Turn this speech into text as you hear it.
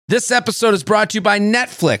This episode is brought to you by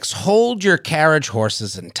Netflix. Hold your carriage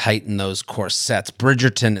horses and tighten those corsets.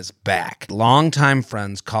 Bridgerton is back. Longtime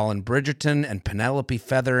friends Colin Bridgerton and Penelope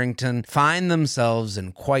Featherington find themselves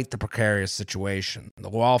in quite the precarious situation. The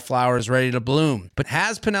wallflower is ready to bloom. But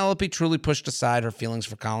has Penelope truly pushed aside her feelings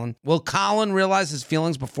for Colin? Will Colin realize his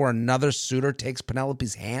feelings before another suitor takes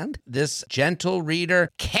Penelope's hand? This gentle reader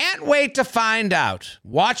can't wait to find out.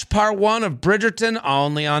 Watch part 1 of Bridgerton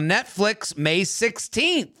only on Netflix May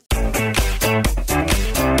 16th.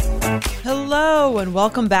 Hello and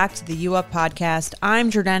welcome back to the U Up podcast.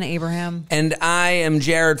 I'm Jordana Abraham. And I am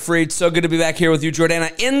Jared Freed. So good to be back here with you,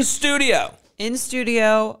 Jordana, in studio. In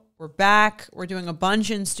studio. We're back. We're doing a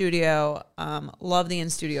bunch in studio. Love the in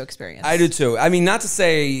studio experience. I do too. I mean, not to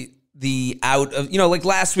say the out of, like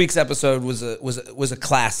last week's episode was a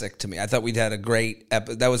classic to me. I thought we'd had a great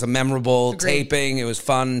that was a memorable taping. It was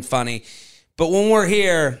fun, funny. But when we're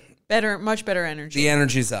here, much better energy. The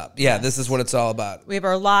energy's up. Yeah, this is what it's all about. We have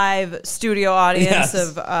our live studio audience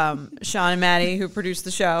of Sean and Maddie who produced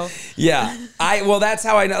the show. Yeah. That's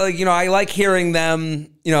how I know, I like hearing them,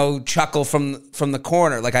 chuckle from the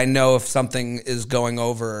corner. Like I know if something is going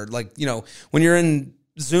over, when you're in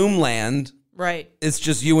Zoom land, right. It's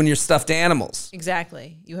just you and your stuffed animals.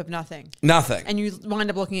 Exactly. You have nothing. Nothing. And you wind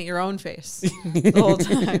up looking at your own face the whole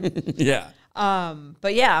time. Yeah.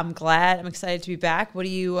 But yeah, I'm glad. I'm excited to be back.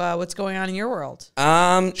 What's going on in your world?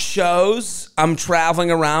 Shows. I'm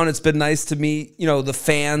traveling around. It's been nice to meet, the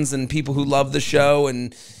fans and people who love the show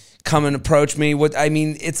and come and approach me.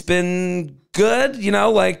 It's been good,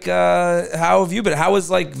 how have you been? How was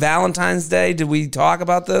Valentine's Day? Did we talk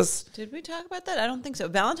about this? Did we talk about that? I don't think so.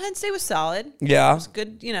 Valentine's Day was solid. Yeah. It was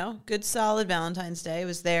good, good solid Valentine's Day. It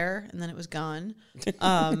was there and then it was gone.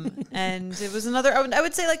 And it was another, I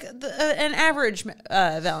would say an average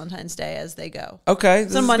Valentine's Day as they go. Okay.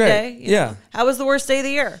 It's a Monday. Yeah. How was the worst day of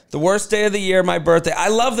the year? The worst day of the year, my birthday. I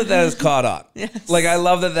love that is caught up. Yes. I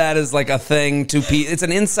love that is a thing to it's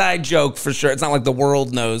an inside joke for sure. It's not like the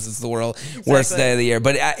world knows it's the worst day of the year.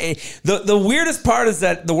 But the weirdest part is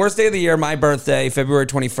that the worst day of the year, my birthday, February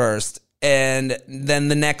 21st, and then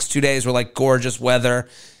the next 2 days were gorgeous weather,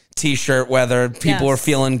 t-shirt weather. People were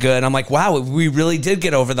feeling good. I'm like, wow, we really did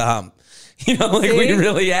get over the hump. We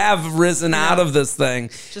really have risen out of this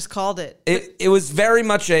thing. Just called it. It was very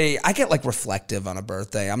much I get reflective on a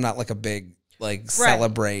birthday. I'm not a big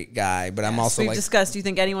celebrate guy, but I'm also we've discussed, you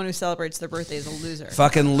think anyone who celebrates their birthday is a loser.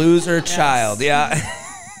 Fucking loser child. Yeah.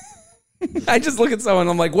 I just look at someone,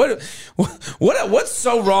 I'm like, what's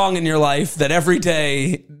so wrong in your life that every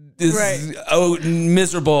day is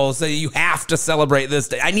miserable, so you have to celebrate this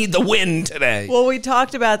day? I need the win today. Well, we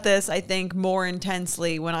talked about this, I think, more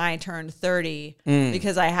intensely when I turned 30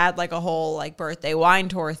 because I had a whole birthday wine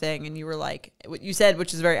tour thing, and you were what you said,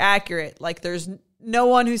 which is very accurate, there's no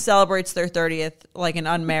one who celebrates their 30th like an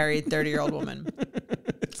unmarried 30-year-old woman.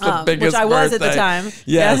 Which I was at the time.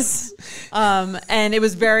 Yes. And it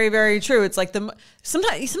was very, very true. It's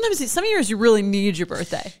sometimes some years you really need your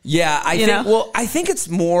birthday. Yeah, I think it's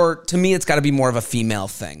more, to me, it's got to be more of a female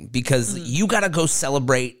thing because you got to go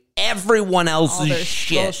celebrate everyone else's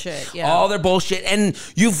bullshit, yeah. All their bullshit, and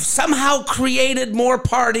you've somehow created more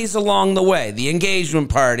parties along the way. The engagement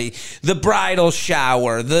party, the bridal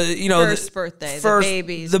shower, the first birthday, the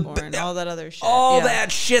baby's born, all that other shit. All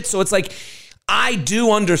that shit. So it's I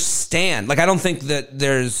do understand. I don't think that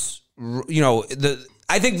there's,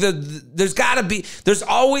 I think that there's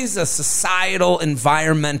always a societal,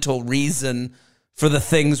 environmental reason for the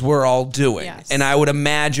things we're all doing. Yes. And I would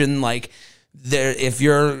imagine if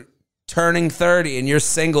you're turning 30 and you're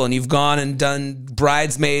single and you've gone and done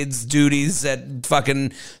bridesmaids duties at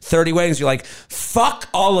fucking 30 weddings, you're like, fuck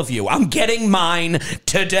all of you. I'm getting mine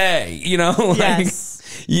today. Yes.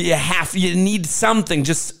 You need something,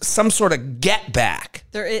 just some sort of get back.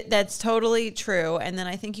 That's totally true. And then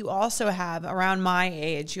I think you also have, around my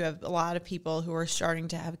age, you have a lot of people who are starting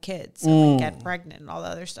to have kids and get pregnant and all the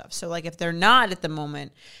other stuff. So if they're not at the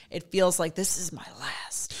moment, it feels like this is my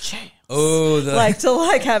last chance. Oh,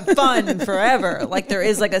 to have fun forever. There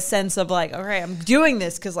is a sense of okay, I'm doing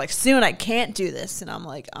this because soon I can't do this, and I'm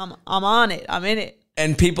I'm on it. I'm in it.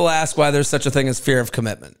 And people ask why there's such a thing as fear of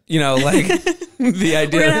commitment. The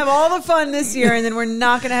idea. We're going to have all the fun this year, and then we're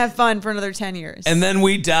not going to have fun for another 10 years. And then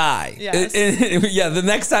we die. Yes. The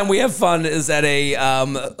next time we have fun is at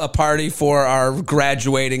a party for our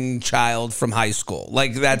graduating child from high school.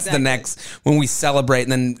 That's the next, when we celebrate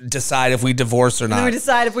and then decide if we divorce or not. And then we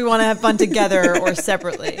decide if we want to have fun together or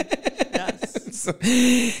separately. Yes.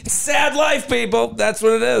 It's sad life, people. That's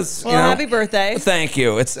what it is. Well, happy birthday. Thank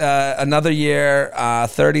you. It's another year,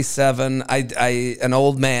 37. I an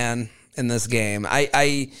old man in this game.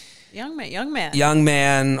 I young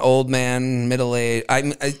man, old man, middle age.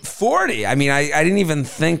 I'm 40. I mean, I didn't even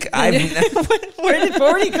think. Where did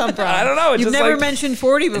 40 come from? I don't know. You've never mentioned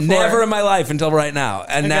 40 before. Never in my life until right now.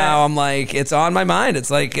 And now I'm like, it's on my mind. It's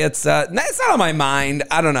like it's not on my mind.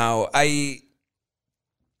 I don't know. I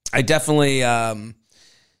definitely.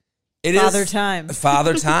 It Father is Time.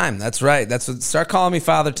 Father Time. That's right. Start calling me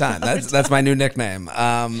Father Time. That's my new nickname.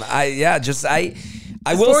 I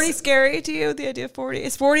will. Is 40 scary to you? The idea of 40?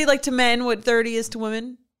 Is 40 like to men what 30 is to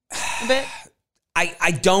women? A bit.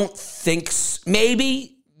 I don't think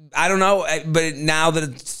maybe. I don't know. But now that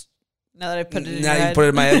I put it in now your you head. put it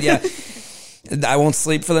in my head, yeah. I won't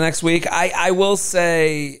sleep for the next week. I will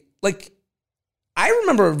say, like, I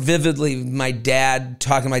remember vividly my dad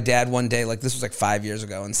talking to my dad one day, like this was like 5 years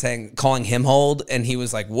ago, and calling him old, and he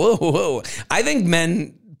was like, "Whoa!" I think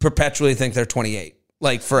men perpetually think they're 28,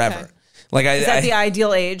 like forever. Okay. Like, is that the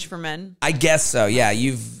ideal age for men? I guess so. Yeah,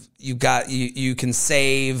 you can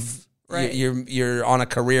save. Right. You're on a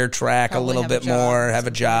career track Probably a little bit more, have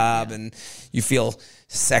a job, and you feel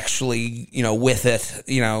sexually, with it,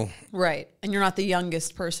 Right, and you're not the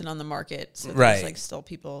youngest person on the market, so there's right. like still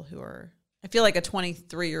people who are. I feel like a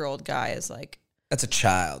 23-year-old guy is like. That's a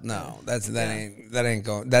child. No, that ain't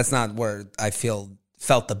going. That's not where I felt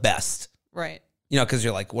the best. Right. Because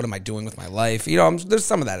you're like, what am I doing with my life? There's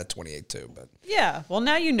some of that at 28 too, but yeah. Well,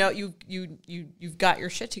 now you've got your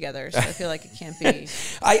shit together, so I feel like it can't be.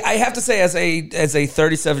 I have to say, as a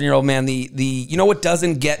 37-year-old man, the what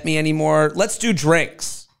doesn't get me anymore? Let's do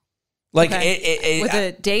drinks. Like with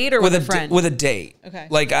a date or with a friend? With a date. Okay.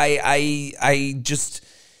 Like I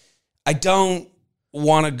don't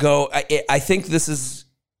want to go. I think this is.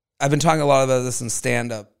 I've been talking a lot about this in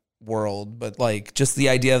stand-up world, but like just the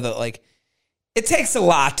idea that like. It takes a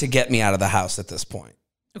lot to get me out of the house at this point.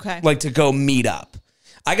 Okay. Like to go meet up.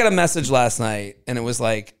 I got a message last night and it was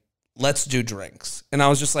like, let's do drinks. And I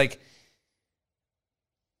was just like,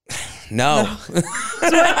 no.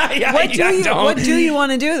 What do you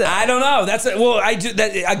want to do then? I don't know. I do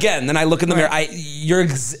that again. Then I look in the mirror.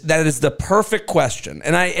 That is the perfect question.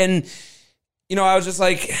 And I was just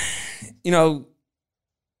like, I don't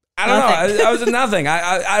know. I was nothing.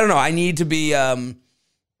 I don't know. I need to be,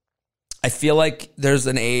 I feel like there's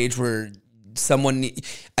an age where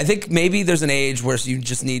I think maybe there's an age where you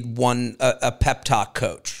just need a pep talk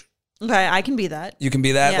coach. Okay, I can be that. You can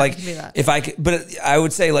be that? Yeah, like, I can be that. But I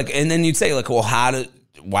would say like, and then you'd say like, well,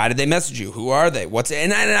 why did they message you? Who are they?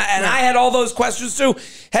 And I had all those questions too.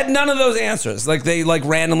 Had none of those answers. Like they like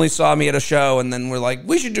randomly saw me at a show and then were like,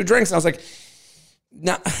 we should do drinks. And I was like,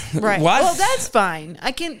 no, right. What? Well, that's fine.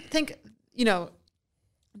 I can think,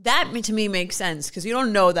 that to me makes sense because you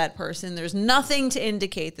don't know that person. There's nothing to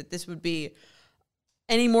indicate that this would be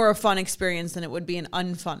any more a fun experience than it would be an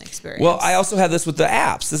unfun experience. Well, I also have this with the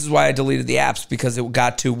apps. This is why I deleted the apps because it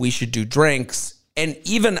got to we should do drinks. And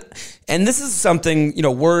this is something,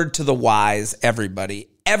 word to the wise, everybody.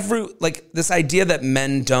 This idea that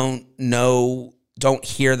men don't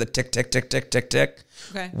hear the tick, tick, tick, tick, tick, tick.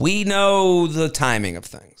 Okay. We know the timing of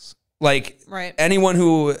things. Like right. Anyone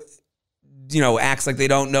who acts like they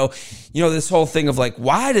don't know, this whole thing of like,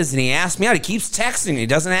 why doesn't he ask me out? He keeps texting me. He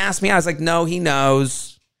doesn't ask me out. I was like, no, he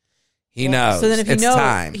knows. He knows. So then if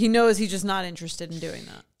time. he knows he's just not interested in doing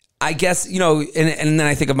that. I guess, and then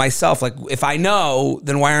I think of myself, like, if I know,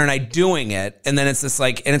 then why aren't I doing it? And then it's this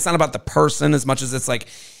like, and it's not about the person as much as it's like,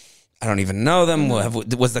 I don't even know them.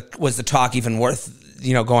 Was the talk even worth,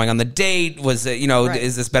 going on the date? Was it, right.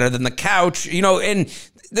 Is this better than the couch? And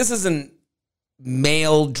this isn't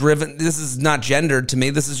male driven. This is not gendered to me.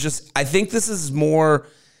 This is just, I think this is more,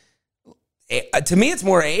 to me, it's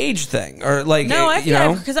more age thing or like,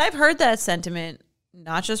 no, because I've heard that sentiment,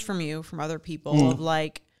 not just from you, from other people of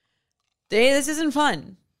like, hey, this isn't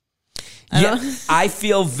fun. I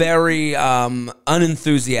feel very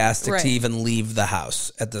unenthusiastic right. to even leave the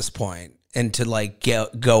house at this point and to like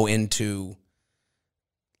go into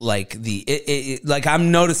like like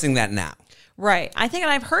I'm noticing that now. Right. I think,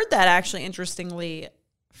 and I've heard that actually interestingly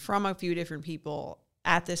from a few different people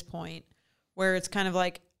at this point where it's kind of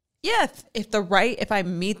like, yeah, if I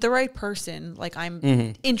meet the right person, like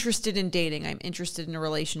I'm interested in dating, I'm interested in a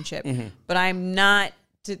relationship, but I'm not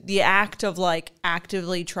the act of like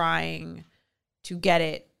actively trying to get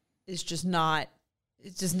it is just not,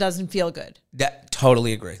 it just doesn't feel good. That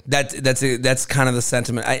totally agree. That's kind of the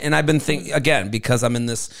sentiment. And I've been thinking again, because I'm in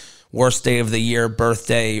this worst day of the year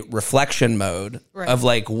birthday reflection mode right. of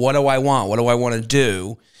like, what do I want? What do I want to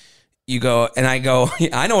do? You go, and I go,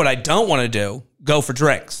 I know what I don't want to do. Go for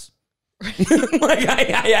drinks. Like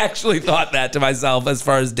I actually thought that to myself as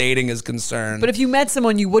far as dating is concerned. But if you met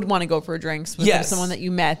someone, you would want to go for drinks with Yes. someone that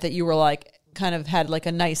you met that you were like kind of had like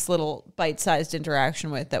a nice little bite-sized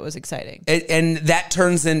interaction with that was exciting. And that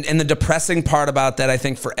turns in, and the depressing part about that, I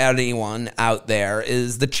think, for anyone out there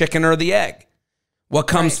is the chicken or the egg. What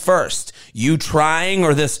comes first? You trying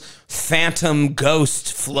or this phantom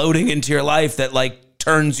ghost floating into your life that like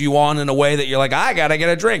turns you on in a way that you're like, I gotta get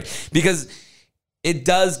a drink? Because it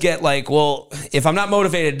does get like, well, if I'm not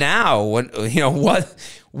motivated now,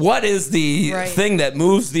 what is the thing that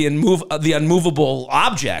moves the unmovable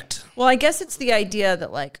object? Well, I guess it's the idea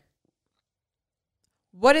that like,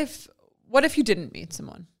 what if you didn't meet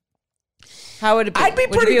someone? How would it be? I'd be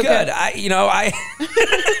pretty good. Okay?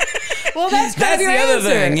 Well, that's kind of your the other answer.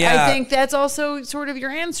 thing, yeah. I think that's also sort of your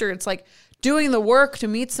answer. It's like doing the work to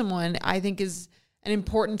meet someone, I think, is an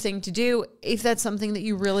important thing to do if that's something that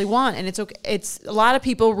you really want. And it's okay. It's a lot of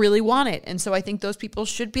people really want it. And so I think those people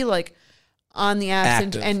should be like on the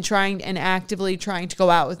apps and actively trying to go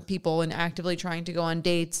out with people and actively trying to go on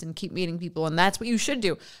dates and keep meeting people. And that's what you should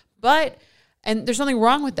do. And there's nothing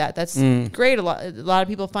wrong with that. That's great. A lot of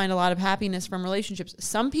people find a lot of happiness from relationships.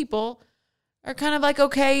 Some people are kind of like,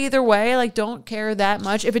 okay, either way, like don't care that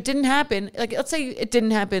much. If it didn't happen, like let's say it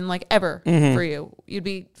didn't happen like ever for you, you'd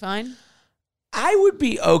be fine? I would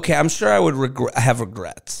be okay. I'm sure I would have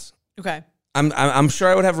regrets. Okay. I'm sure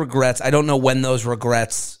I would have regrets. I don't know when those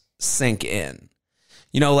regrets sink in.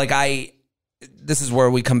 This is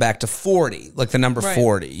where we come back to 40, like the number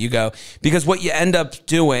 40. You go, because what you end up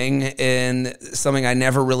doing in something I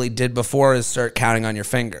never really did before is start counting on your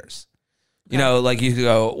fingers. Like you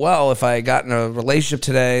go, well, if I got in a relationship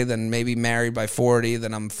today, then maybe married by 40,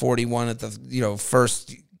 then I'm 41 at the,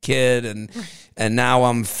 first kid. And now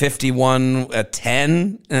I'm 51 at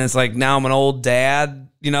 10. And it's like, now I'm an old dad,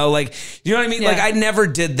 you know what I mean? Yeah. Like I never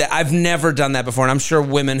did that. I've never done that before. And I'm sure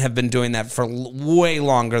women have been doing that for way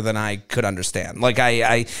longer than I could understand. Like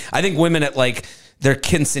I think women at like their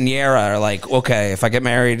quinceañera are like, okay, if I get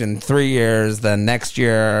married in 3 years, then next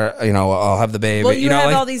year, I'll have the baby. Well, you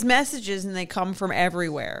have all these messages and they come from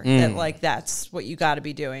everywhere that like, that's what you got to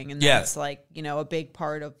be doing. And that's like, a big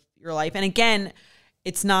part of your life. And again,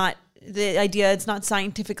 it's not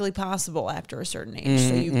scientifically possible after a certain age.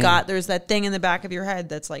 So there's that thing in the back of your head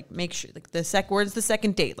that's like, make sure like where's the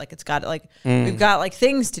second date? Like it's got like, we've got like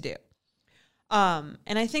things to do. And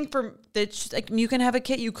I think like you can have a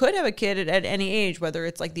kid, you could have a kid at any age, whether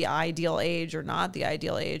it's like the ideal age or not the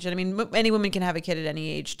ideal age. And I mean, any woman can have a kid at any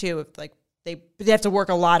age too, if like they have to work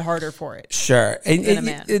a lot harder for it. Sure. Than a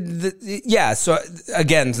man. So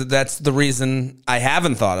again, that's the reason I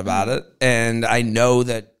haven't thought about it. And I know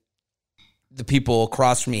that the people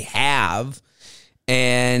across from me have,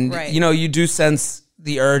 and you do sense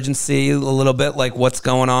the urgency a little bit, like what's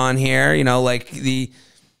going on here,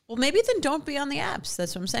 Well, maybe then don't be on the apps.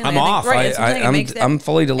 That's what I'm saying. I'm off. I'm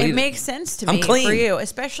fully deleted. It makes sense to me for you,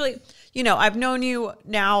 especially, I've known you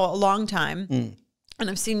now a long time and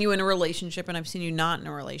I've seen you in a relationship and I've seen you not in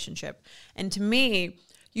a relationship. And to me,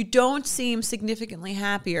 you don't seem significantly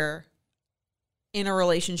happier in a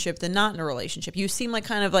relationship than not in a relationship. You seem like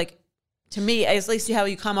kind of like, to me, at least how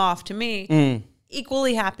you come off to me,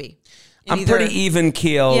 equally happy. I'm pretty even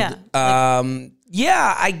keeled. Yeah.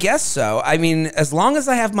 Yeah, I guess so. I mean, as long as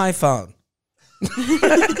I have my phone.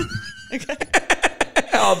 Okay.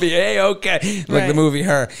 I'll be A-okay. Like the movie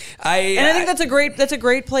Her. I think that's a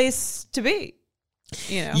great place to be.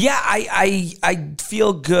 Yeah, I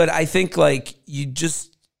feel good. I think like you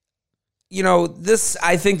just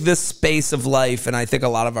I think this space of life, and I think a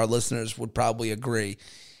lot of our listeners would probably agree,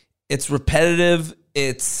 it's repetitive,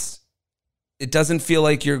 it doesn't feel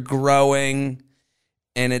like you're growing,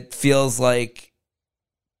 and it feels like,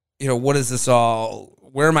 what is this all?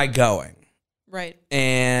 Where am I going? Right.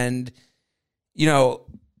 And,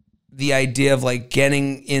 the idea of like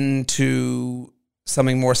getting into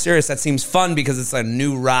something more serious, that seems fun because it's a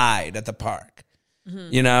new ride at the park,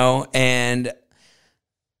 and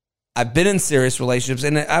I've been in serious relationships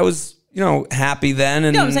and I was, happy then.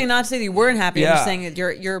 And no, I'm saying not to say that you weren't happy. I'm just saying that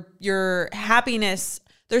your happiness,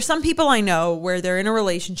 there's some people I know where they're in a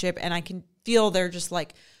relationship and I can feel they're just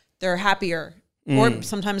like, they're happier. Or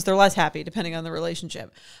sometimes they're less happy depending on the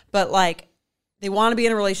relationship. But like they want to be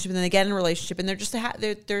in a relationship and then they get in a relationship and they're just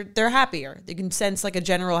they're happier. They can sense like a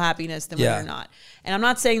general happiness than when they're not. And I'm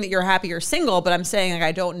not saying that you're happier single, but I'm saying like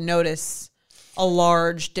I don't notice a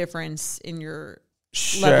large difference in your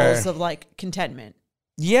levels of like contentment.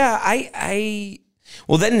 Yeah,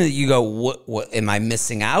 well then you go, what am I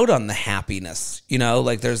missing out on the happiness?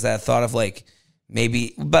 Like there's that thought of like,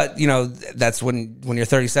 maybe, but that's when you're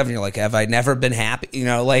 37, you're like, have I never been happy?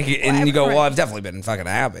 And you go, well, I've definitely been fucking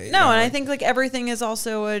happy. No, and I think like everything is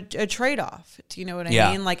also a trade-off. Do you know what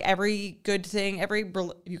I mean? Like every good thing,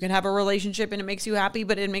 you can have a relationship and it makes you happy,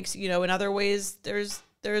 but it makes, in other ways, there's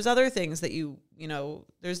other things that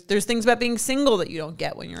there's things about being single that you don't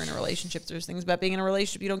get when you're in a relationship. There's things about being in a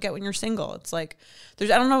relationship you don't get when you're single. It's like, I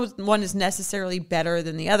don't know, one is necessarily better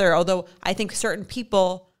than the other, although I think certain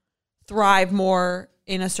people thrive more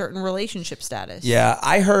in a certain relationship status. Yeah,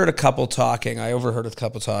 I overheard a couple talking,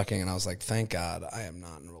 and I was like, thank God I am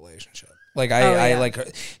not in a relationship. Like, I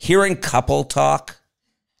like hearing couple talk.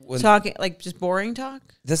 Talking, like just boring talk?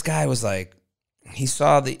 This guy was like, he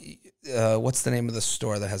saw what's the name of the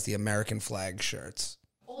store that has the American flag shirts?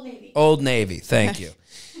 Old Navy. Old Navy, thank you.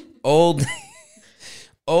 Old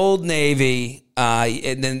Navy.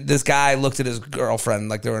 And then this guy looked at his girlfriend,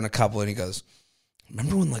 like they were in a couple, and he goes,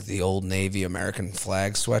 remember when like the Old Navy American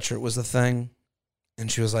flag sweatshirt was a thing? And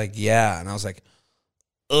she was like, yeah. And I was like,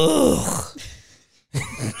 ugh.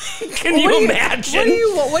 Can you imagine?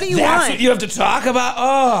 What do you That's want? what you have to talk about?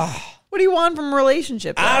 Oh. What do you want from a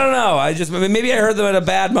relationship, though? I don't know. Maybe I heard them at a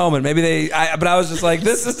bad moment. But I was just like,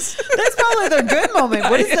 this is. That's probably their good moment.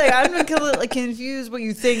 What is it? I'm confused what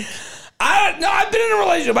you think. I've been in a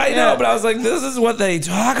relationship. I know, but I was like, this is what they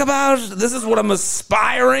talk about. This is what I'm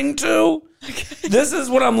aspiring to. This is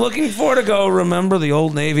what I'm looking for to go, remember the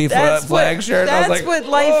Old Navy flag shirt? That's I was like, what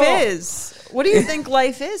life is. What do you think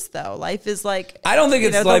life is, though? Life is like, I don't think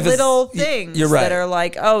it's life the little things you're right. that are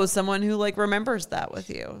like, oh, someone who like remembers that with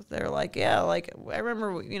you. They're like, yeah, like I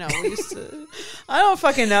remember, we used to. I don't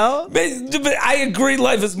fucking know. But I agree,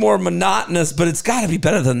 life is more monotonous, but it's got to be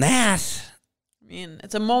better than that. I mean,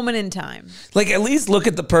 it's a moment in time. Like, at least look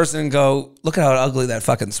at the person and go, look at how ugly that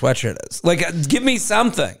fucking sweatshirt is. Like, give me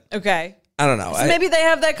something. Okay. I don't know. So maybe they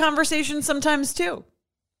have that conversation sometimes too.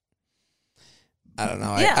 I don't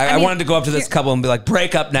know. Yeah, I wanted to go up to this couple and be like,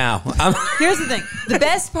 break up now. Here's the thing. The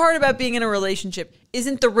best part about being in a relationship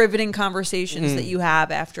isn't the riveting conversations that you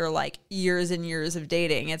have after like years and years of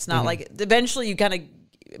dating. It's not like eventually you kind of,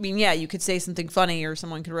 you could say something funny or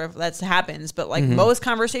someone could, that happens. But like most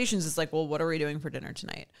conversations, it's like, well, what are we doing for dinner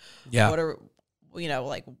tonight? Yeah. What are,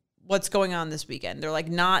 like what's going on this weekend? They're like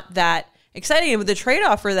not that exciting. But the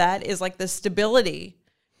trade-off for that is like the stability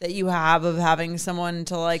that you have of having someone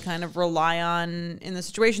to like kind of rely on in the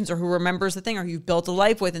situations, or who remembers the thing, or you've built a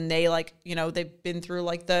life with, and they like, they've been through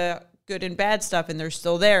like the good and bad stuff and they're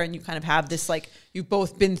still there. And you kind of have this, like, you've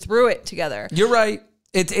both been through it together. You're right.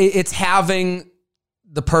 It's having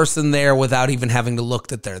the person there without even having to look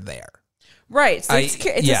that they're there. Right. So it's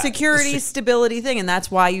a security, stability thing. And that's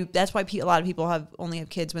why a lot of people only have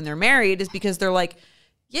kids when they're married, is because they're like,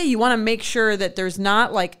 yeah, you want to make sure that there's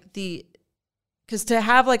not like because to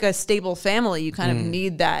have like a stable family, you kind of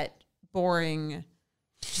need that boring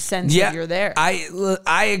sense that you're there.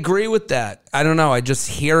 I agree with that. I don't know. Just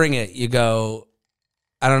hearing it, you go,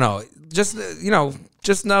 I don't know. Just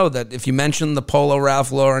know that if you mention the Polo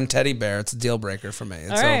Ralph Lauren teddy bear, it's a deal breaker for me.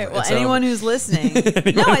 It's all right. over. Well, anyone who's listening,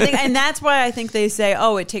 and that's why I think they say,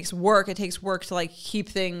 oh, it takes work. It takes work to like keep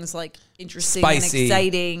things like interesting spicy and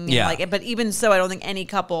exciting. Yeah. And but even so, I don't think any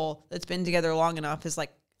couple that's been together long enough is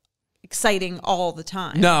like exciting all the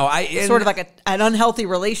time. No, sort of like an unhealthy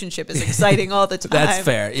relationship is exciting all the time. That's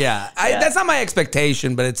fair. Yeah. That's not my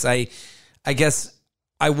expectation, but it's I guess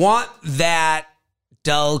I want that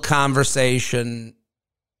dull conversation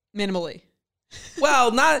minimally.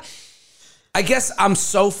 Well, I guess I'm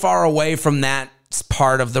so far away from that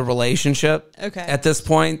part of the relationship at this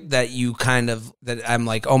point that I'm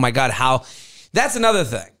like, oh my God, how, that's another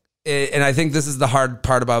thing. And I think this is the hard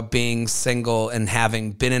part about being single and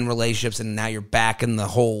having been in relationships and now you're back in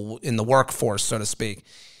the workforce, so to speak,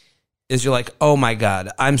 is you're like, oh my God,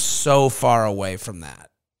 I'm so far away from that.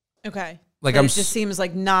 Okay. Like it just seems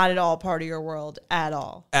like not at all part of your world at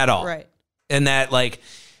all. At all. Right. And that like,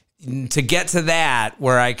 to get to that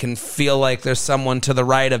where I can feel like there's someone to the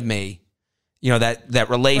right of me, that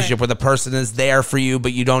relationship where the person is there for you,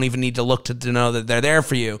 but you don't even need to look to know that they're there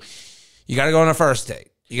for you. You got to go on a first date.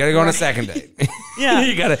 You got to go on a second date. Yeah.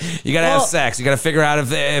 you got to have sex. You got to figure out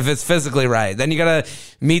if it's physically right. Then you got to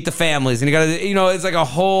meet the families and you got to, it's like a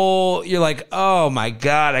whole, you're like, oh my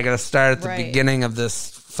God, I got to start at the beginning of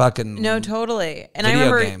this fucking No, totally. And I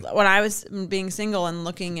remember when I was being single and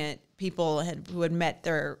looking at people who had met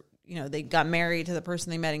their, they got married to the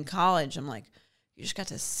person they met in college. I'm like, you just got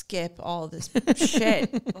to skip all this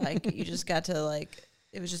shit. Like, you just got to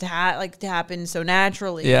it was just happen so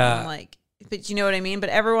naturally. Yeah. And like, but you know what I mean? But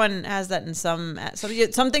everyone has that in some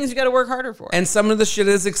things you got to work harder for. And some of the shit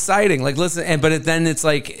is exciting. Like, listen, but then it's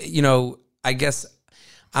like, I guess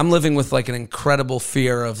I'm living with like an incredible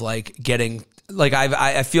fear of like getting, like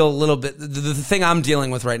I feel a little bit, the thing I'm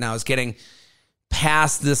dealing with right now is getting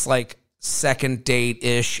past this like second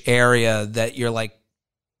date-ish area that you're like,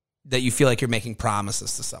 that you feel like you're making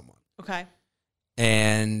promises to someone. Okay.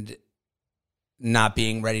 And not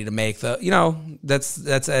being ready to make that's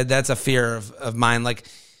a fear of mine. Like,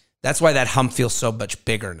 that's why that hump feels so much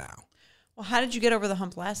bigger now. Well, how did you get over the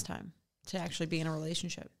hump last time to actually be in a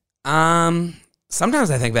relationship?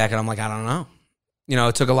 Sometimes I think back and I'm like, I don't know.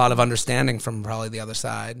 It took a lot of understanding from probably the other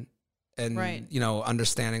side, and right.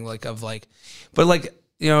 Understanding but look,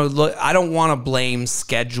 I don't want to blame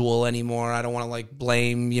schedule anymore. I don't want to like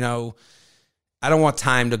blame, I don't want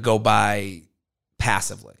time to go by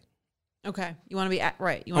passively. Okay. You want to be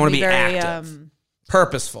right. You want to be very active,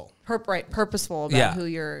 purposeful. Purposeful about who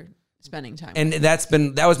you're spending time and with.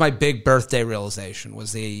 that was my big birthday realization,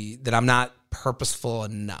 was that I'm not purposeful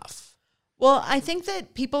enough. Well, I think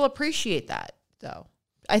that people appreciate that, though.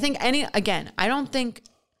 I think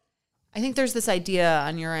there's this idea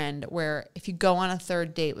on your end where if you go on a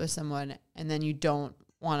third date with someone and then you don't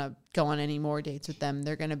want to go on any more dates with them,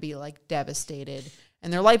 they're going to be like devastated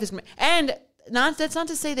and their life is, and that's not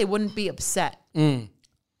to say they wouldn't be upset.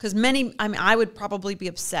 Because I would probably be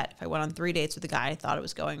upset if I went on 3 dates with a guy I thought it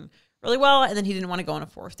was going really well and then he didn't want to go on a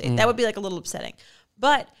 4th date. That would be like a little upsetting.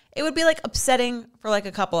 But it would be like upsetting for like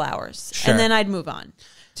a couple hours. Sure. And then I'd move on.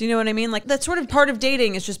 Do you know what I mean? Like, that's sort of part of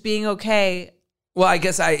dating, is just being okay. Well, I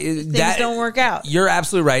guess things don't work out. You're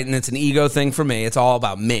absolutely right, and it's an ego thing for me. It's all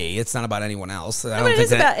about me. It's not about anyone else.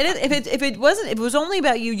 If it was only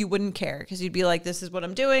about you, you wouldn't care, because you'd be like, "This is what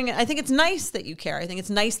I'm doing." I think it's nice that you care. I think it's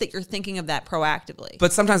nice that you're thinking of that proactively.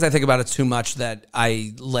 But sometimes I think about it too much that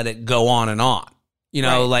I let it go on and on.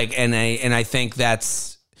 Right. And I think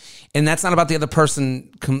that's not about the other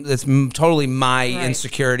person. It's totally my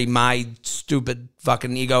insecurity, my stupid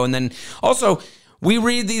fucking ego, and then also. We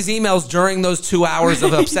read these emails during those 2 hours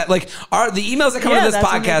of upset. Like, the emails that come into this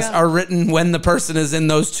podcast are written when the person is in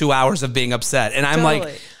those 2 hours of being upset. And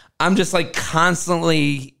I'm just like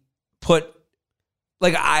constantly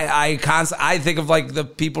I think of like the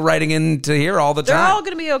people writing in to here all the time. They're all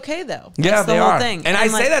going to be okay though. That's the whole are. Thing. And I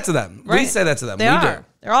say that to them. Right. We say that to them. They are.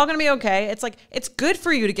 They're all going to be okay. It's like, it's good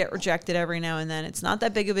for you to get rejected every now and then. It's not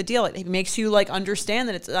that big of a deal. It makes you like understand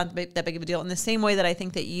that it's not that big of a deal. In the same way that I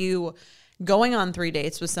think that you going on 3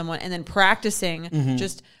 dates with someone and then practicing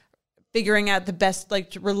just figuring out the best,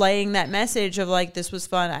 like relaying that message of like, this was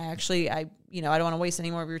fun. I don't want to waste any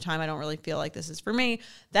more of your time. I don't really feel like this is for me.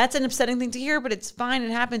 That's an upsetting thing to hear, but it's fine. It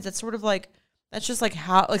happens. That's sort of like, that's just like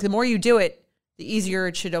how, like the more you do it, the easier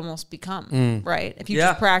it should almost become, right? If you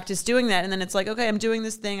just practice doing that and then it's like, okay, I'm doing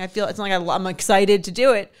this thing. I feel, it's not like I'm excited to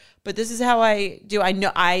do it, but this is how I do. I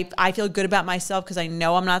know I feel good about myself because I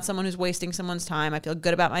know I'm not someone who's wasting someone's time. I feel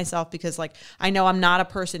good about myself because like I know I'm not a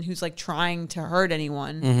person who's like trying to hurt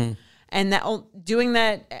anyone. And that doing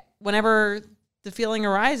that whenever the feeling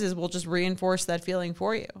arises will just reinforce that feeling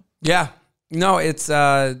for you. Yeah. No, it's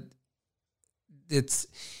been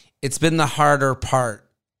the harder part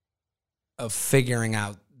of figuring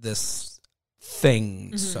out this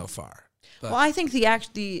thing so far. But. Well, I think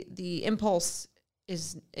the impulse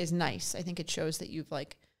is nice. I think it shows that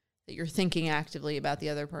that you're thinking actively about the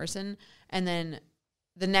other person. And then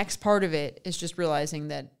the next part of it is just realizing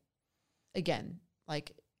that, again,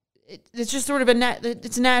 like it's just sort of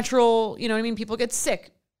it's natural, you know what I mean? People get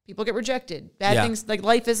sick, people get rejected, bad things, like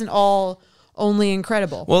life isn't all only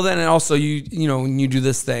incredible. Well, then also you know, when you do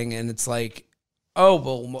this thing and it's like, oh,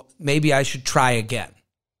 well, maybe I should try again.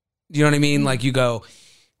 You know what I mean? Like you go,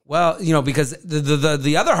 well, you know, because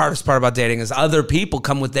the other hardest part about dating is other people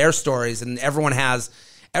come with their stories, and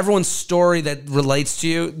everyone's story that relates to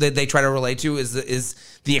you, that they try to relate to, is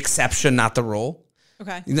the exception, not the rule.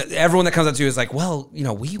 Okay. Everyone that comes up to you is like, well, you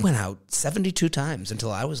know, we went out 72 times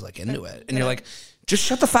until I was like into it. And you're like, just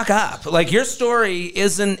shut the fuck up. Like, your story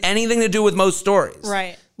isn't anything to do with most stories.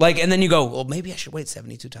 Right. Like, and then you go, well, maybe I should wait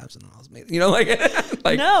 72 times and I'll make, you know, like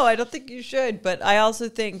no, I don't think you should. But I also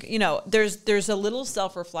think, you know, there's a little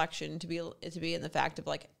self-reflection to be in the fact of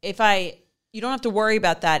like, you don't have to worry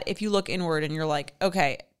about that if you look inward and you're like,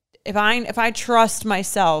 okay, if I trust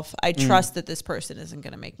myself, I trust that this person isn't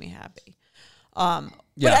going to make me happy. But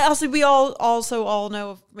also we all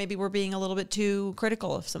know if maybe we're being a little bit too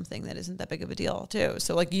critical of something that isn't that big of a deal too.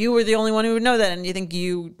 So like, you were the only one who would know that, and you think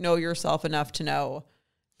you know yourself enough to know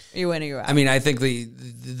you in or you out. I mean, I think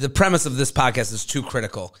the premise of this podcast is too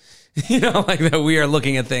critical. You know, like that we are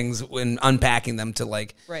looking at things and unpacking them to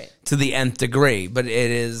like to the nth degree. But it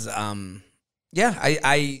is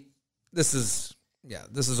this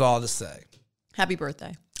is all to say. Happy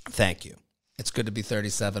birthday. Thank you. It's good to be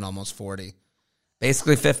 37, almost 40.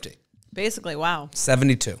 Basically 50. Basically, wow.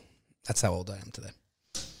 72. That's how old I am today.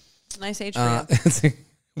 Nice age for you.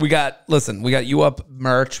 We got You Up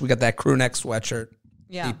merch. We got that crew neck sweatshirt.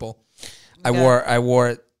 Yeah. People. I wore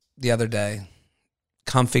it the other day.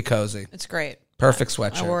 Comfy, cozy. It's great. Perfect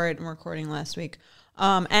sweatshirt. I wore it in recording last week.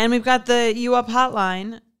 And we've got the You Up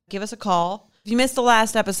hotline. Give us a call. If you missed the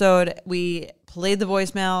last episode, we played the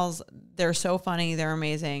voicemails. They're so funny. They're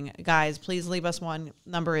amazing. Guys, please leave us one.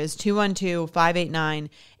 Number is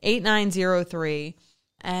 212-589-8903.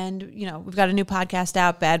 And, we've got a new podcast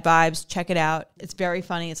out, Bad Vibes. Check it out. It's very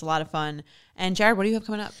funny. It's a lot of fun. And Jared, what do you have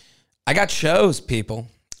coming up? I got shows, people.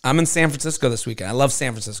 I'm in San Francisco this weekend. I love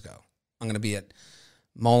San Francisco. I'm going to be at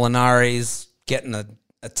Molinari's, getting an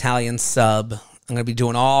Italian sub. I'm going to be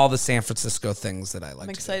doing all the San Francisco things that I like.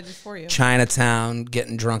 I'm excited for you. Chinatown,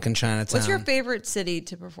 getting drunk in Chinatown. What's your favorite city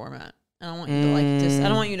to perform at? I don't want you to I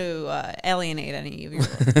don't want you to alienate any of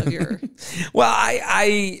your. Well,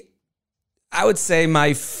 I would say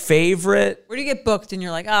my favorite. Where do you get booked and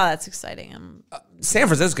you're like, oh, that's exciting? San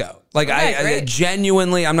Francisco. Like I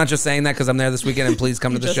genuinely, I'm not just saying that because I'm there this weekend and please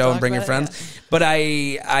come to the show and bring your friends. Yeah. But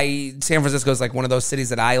San Francisco is like one of those cities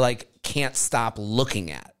that I can't stop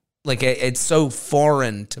looking at. Like it's so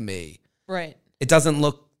foreign to me. Right. It doesn't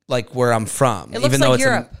look like where I'm from. It looks like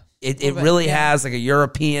Europe. It really has like a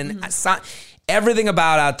European. Everything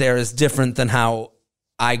about out there is different than how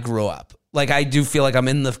I grew up. Like I do feel like I'm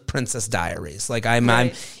in the Princess Diaries. Like I'm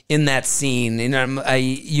in that scene.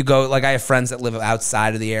 I have friends that live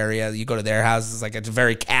outside of the area. You go to their houses, like it's a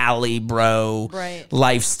very Cali bro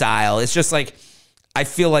lifestyle. It's just like I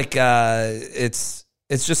feel like it's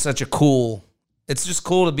just such a cool. It's just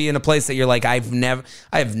cool to be in a place that you're like, I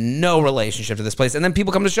have no relationship to this place. And then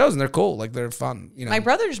people come to shows and they're cool. Like they're fun. My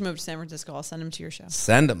brother just moved to San Francisco. I'll send him to your show.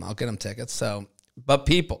 Send him. I'll get him tickets. But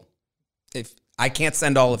people, if I can't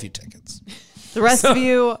send all of you tickets. The rest of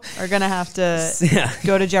you are going to have to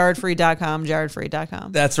go to jaredfree.com,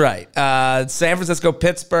 jaredfree.com. That's right. San Francisco,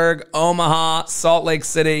 Pittsburgh, Omaha, Salt Lake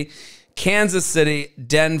City, Kansas City,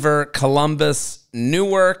 Denver, Columbus,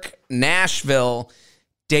 Newark, Nashville,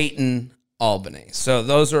 Dayton, Albany. So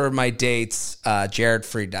those are my dates.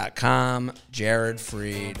 jaredfreed.com,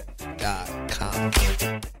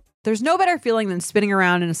 jaredfreed.com. There's no better feeling than spinning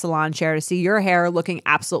around in a salon chair to see your hair looking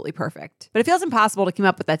absolutely perfect. But it feels impossible to keep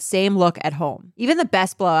up with that same look at home. Even the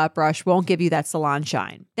best blowout brush won't give you that salon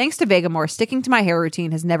shine. Thanks to Vegamore, sticking to my hair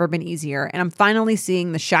routine has never been easier, and I'm finally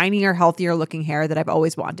seeing the shinier, healthier looking hair that I've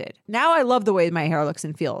always wanted. Now I love the way my hair looks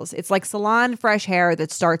and feels. It's like salon fresh hair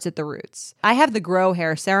that starts at the roots. I have the Grow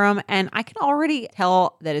Hair Serum, and I can already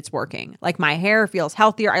tell that it's working. Like my hair feels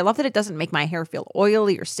healthier. I love that it doesn't make my hair feel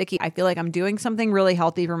oily or sticky. I feel like I'm doing something really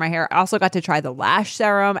healthy for my hair. I also got to try the lash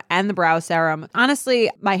serum and the brow serum.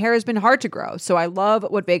 Honestly, my hair has been hard to grow, so I love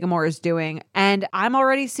what Vegamore is doing, and I'm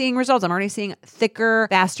already seeing results. I'm already seeing thicker,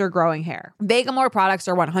 faster growing hair. Vegamore products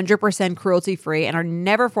are 100% cruelty-free and are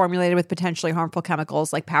never formulated with potentially harmful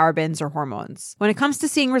chemicals like parabens or hormones. When it comes to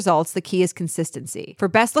seeing results, the key is consistency. For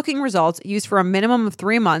best-looking results, use for a minimum of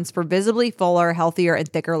 3 months for visibly fuller, healthier,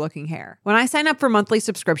 and thicker-looking hair. When I sign up for monthly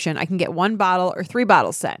subscription, I can get 1 bottle or 3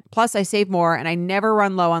 bottles sent. Plus, I save more, and I never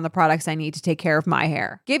run low on the products I need to take care of my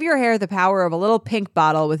hair. Give your hair the power of a little pink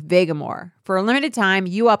bottle with Vegamore. For a limited time,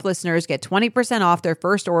 You Up listeners get 20% off their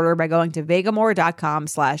first order by going to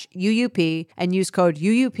vegamore.com/UUP and use code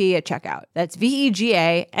UUP at checkout. That's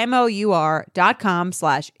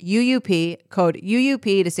vegamore.com/UUP, code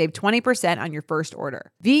UUP to save 20% on your first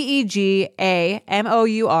order.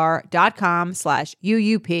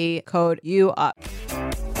 vegamore.com/UUP, code UUP.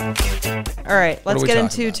 All right, let's get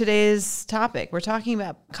into today's topic. We're talking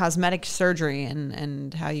about cosmetic surgery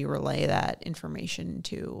and how you relay that information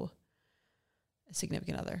to a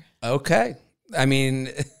significant other. Okay. I mean,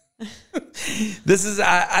 this is,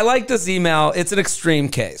 I like this email. It's an extreme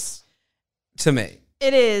case to me.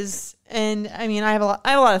 It is. And I mean, I have a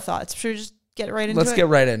lot of thoughts. Should we just get right into it? Let's get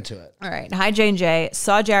right into it. All right. Hi, J&J.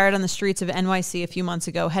 Saw Jared on the streets of NYC a few months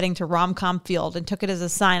ago heading to Rom-Com Field and took it as a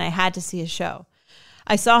sign I had to see his show.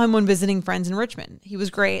 I saw him when visiting friends in Richmond. He was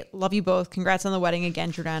great. Love you both. Congrats on the wedding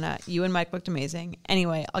again, Jordana. You and Mike looked amazing.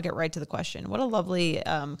 Anyway, I'll get right to the question. What a lovely,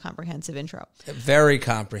 comprehensive intro. Very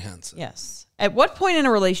comprehensive. Yes. At what point in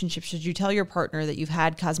a relationship should you tell your partner that you've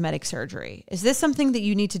had cosmetic surgery? Is this something that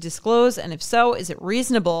you need to disclose? And if so, is it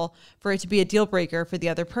reasonable for it to be a deal breaker for the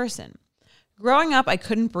other person? Growing up, I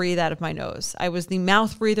couldn't breathe out of my nose. I was the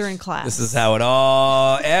mouth breather in class. This is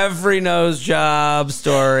how every nose job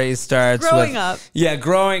story starts. Growing up. Yeah,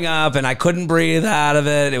 growing up, and I couldn't breathe out of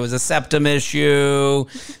it. It was a septum issue.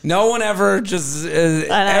 No one ever just...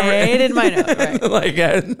 I hated my nose,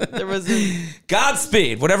 right? There was...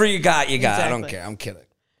 Godspeed. Whatever you got, you got. Exactly. I don't care. I'm kidding.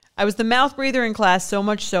 I was the mouth breather in class, so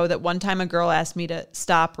much so that one time a girl asked me to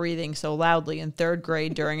stop breathing so loudly in 3rd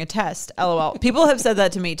grade during a test. LOL. People have said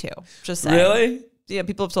that to me too. Just saying. Really? Yeah,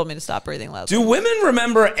 people have told me to stop breathing loudly. Do women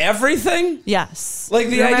remember everything? Yes. Like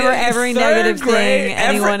the remember idea every negative thing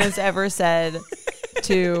anyone has ever said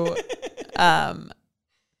to and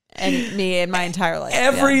me in my entire life.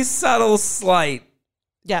 Every subtle slight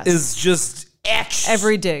yes. is just etched.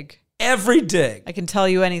 Every dig. Every dig. I can tell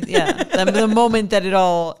you anything. Yeah. the moment that it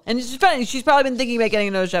all... And it's funny. She's probably been thinking about getting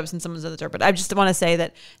a nose job since someone said that to her. But I just want to say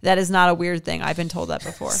that is not a weird thing. I've been told that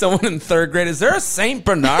before. Someone in 3rd grade. Is there a St.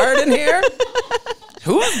 Bernard in here?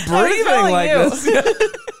 Who's breathing like this? Yeah.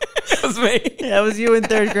 That was me. Yeah, it was you in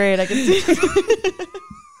 3rd grade. I can see.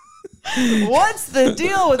 What's the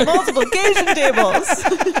deal with multiplication tables?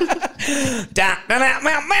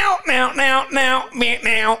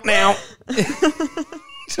 Now.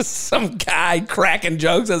 Just some guy cracking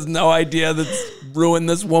jokes, has no idea that's ruined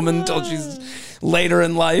this woman until she's later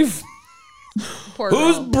in life.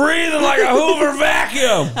 Who's breathing like a Hoover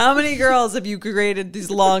vacuum? How many girls have you created these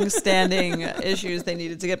long-standing issues they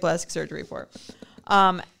needed to get plastic surgery for?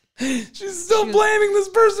 She's still blaming this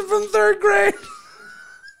person from 3rd grade.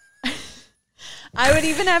 I would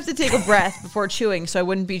even have to take a breath before chewing, so I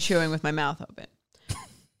wouldn't be chewing with my mouth open.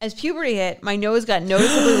 As puberty hit, my nose got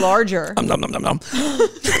noticeably larger. Nom, nom, nom, nom, nom. You're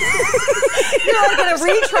like going to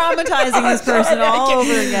re-traumatizing this person all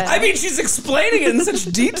over again. I mean, she's explaining it in such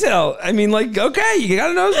detail. I mean, like, okay, you got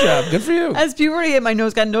a nose job. Good for you. As puberty hit, my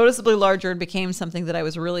nose got noticeably larger and became something that I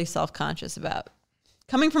was really self-conscious about.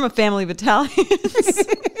 Coming from a family of Italians,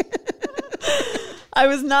 I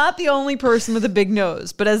was not the only person with a big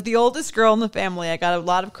nose, but as the oldest girl in the family, I got a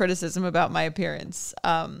lot of criticism about my appearance.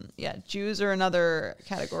 Yeah, Jews are another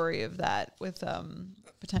category of that with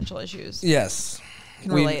potential issues. Yes.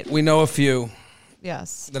 Can relate. We know a few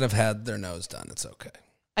yes. that have had their nose done. It's okay.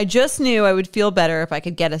 I just knew I would feel better if I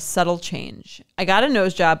could get a subtle change. I got a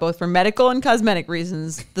nose job both for medical and cosmetic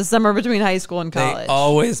reasons the summer betwing high school and college. They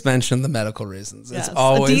always mention the medical reasons. Yes. It's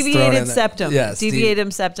always a deviated septum. Yes,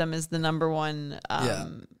 deviated septum is the number one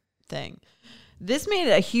thing. This made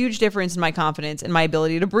a huge difference in my confidence and my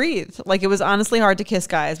ability to breathe. Like, it was honestly hard to kiss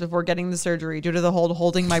guys before getting the surgery due to the whole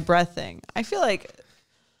holding my breath thing. I feel like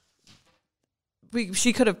we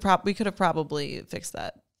could have probably fixed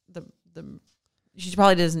that. She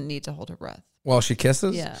probably doesn't need to hold her breath while she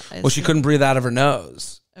kisses. Yeah. Well, she couldn't breathe out of her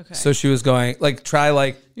nose. Okay. So she was going you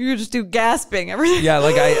could just do gasping everything. Yeah,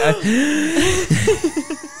 like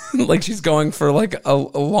like she's going for like a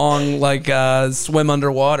long swim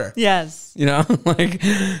underwater. Yes. You know, like,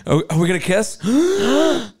 are we gonna kiss?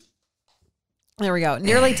 There we go.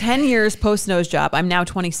 Nearly 10 years post nose job. I'm now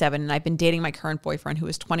 27 and I've been dating my current boyfriend who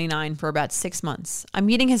is 29 for about 6 months. I'm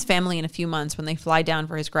meeting his family in a few months when they fly down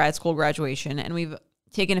for his grad school graduation, and we've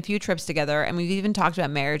taken a few trips together, and we've even talked about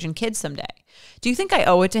marriage and kids someday. Do you think I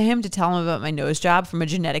owe it to him to tell him about my nose job from a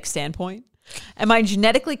genetic standpoint? Am I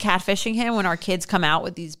genetically catfishing him when our kids come out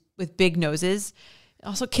with big noses?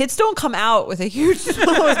 Also, kids don't come out with a huge nose. When's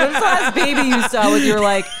the last baby you saw with your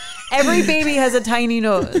every baby has a tiny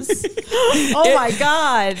nose? My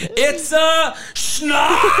God. It's a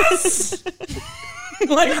schnoz.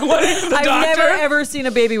 Like, what is the I've doctor? never ever seen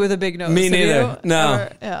a baby with a big nose. Me neither. No.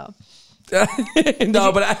 Ever? Yeah.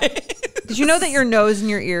 Did you know that your nose and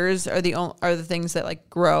your ears are the things that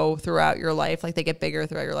grow throughout your life? Like, they get bigger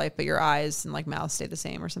throughout your life, but your eyes and mouth stay the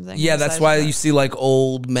same or something? Yeah, that's why you see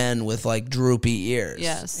old men with droopy ears.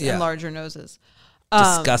 Yes, yeah. and larger noses.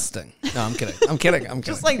 Disgusting. No, I'm kidding. I'm kidding.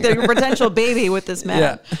 Just like the potential baby with this man.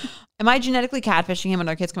 Yeah. Am I genetically catfishing him when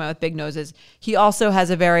our kids come out with big noses? He also has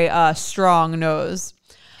a very strong nose.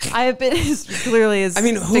 I have been clearly as I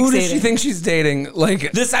mean, who does she think she's dating?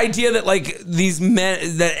 This idea that these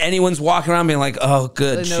men, that anyone's walking around being like, oh,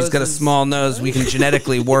 good, she's got a small nose. We can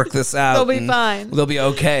genetically work this out. They'll be fine. They'll be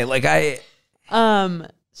okay.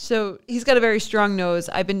 So he's got a very strong nose.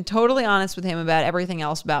 I've been totally honest with him about everything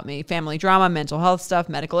else about me, family drama, mental health stuff,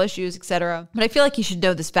 medical issues, etc. But I feel like he should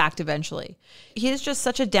know this fact eventually. He is just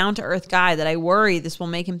such a down-to-earth guy that I worry this will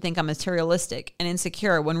make him think I'm materialistic and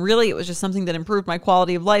insecure when really it was just something that improved my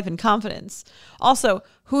quality of life and confidence. Also,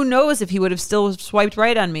 who knows if he would have still swiped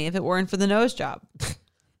right on me if it weren't for the nose job.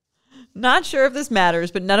 Not sure if this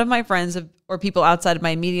matters, but none of my friends or people outside of my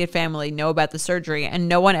immediate family know about the surgery, and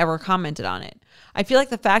no one ever commented on it. I feel like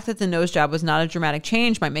the fact that the nose job was not a dramatic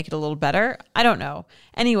change might make it a little better. I don't know.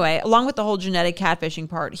 Anyway, along with the whole genetic catfishing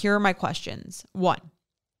part, here are my questions. 1,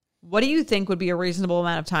 what do you think would be a reasonable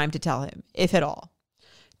amount of time to tell him, if at all?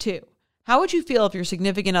 2, how would you feel if your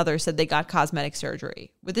significant other said they got cosmetic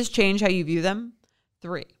surgery? Would this change how you view them?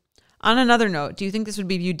 3, on another note, do you think this would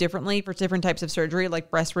be viewed differently for different types of surgery, like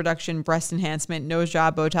breast reduction, breast enhancement, nose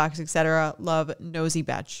job, Botox, etc.? Love, Nosy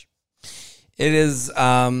Betch. It is,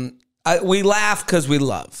 we laugh because we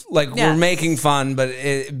love. Like, we're making fun, but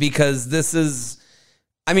because this is,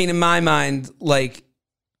 I mean, in my mind, like,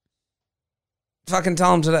 fucking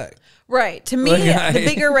tell him today. Right. To me, the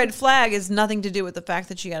bigger red flag is nothing to do with the fact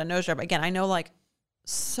that she got a nose job. Again, I know, like,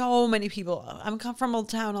 so many people. I'm come from a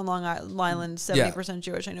town on Long Island, 70%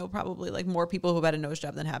 Jewish. I know probably like more people who've had a nose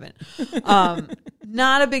job than haven't.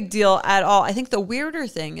 Not a big deal at all. I think the weirder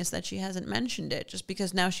thing is that she hasn't mentioned it, just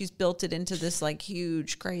because now she's built it into this like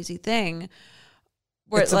huge crazy thing.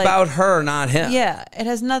 Where it's about her, not him. Yeah, it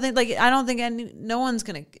has nothing. Like, I don't think no one's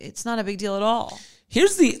gonna. It's not a big deal at all.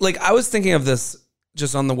 Here's the like. I was thinking of this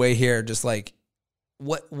just on the way here. Just like,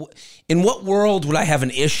 what in what world would I have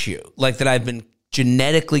an issue like that? I've been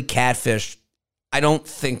genetically catfished. I don't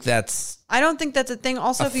think that's a thing.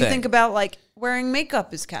 Also, if you think about like wearing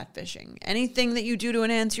makeup is catfishing. Anything that you do to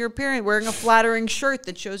enhance your appearance, wearing a flattering shirt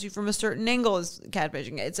that shows you from a certain angle is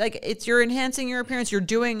catfishing. It's like you're enhancing your appearance. You're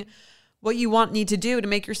doing what you need to do to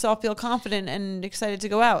make yourself feel confident and excited to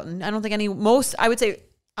go out. And I don't think I would say,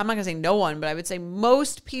 I'm not gonna say no one, but I would say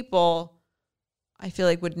most people, I feel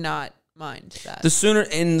like, would not mind that. The sooner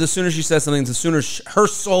she says something, the sooner her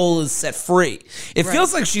soul is set free. It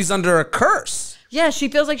feels like she's under a curse. Yeah, she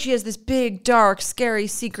feels like she has this big, dark, scary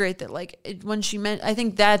secret that, like, when she meant, I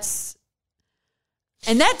think that's,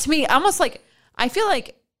 and that to me, almost like, I feel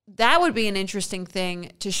like that would be an interesting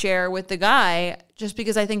thing to share with the guy, just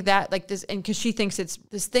because I think that, like, this, and because she thinks it's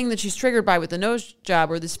this thing that she's triggered by with the nose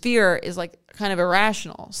job, or this fear is, like, kind of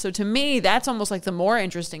irrational. So to me, that's almost like the more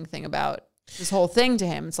interesting thing about this whole thing to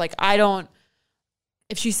him. It's like,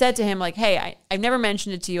 if she said to him, like, hey, I've never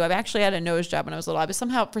mentioned it to you. I've actually had a nose job when I was little. But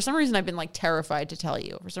somehow, for some reason, I've been like terrified to tell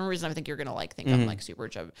you. For some reason, I think you're going to like think I'm like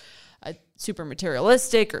super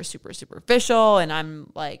materialistic or super superficial. And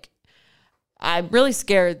I'm really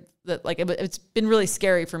scared that, like, it's been really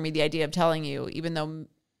scary for me, the idea of telling you, even though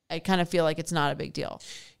I kind of feel like it's not a big deal.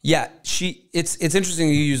 Yeah, it's interesting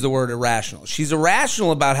you use the word irrational. She's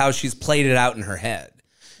irrational about how she's played it out in her head.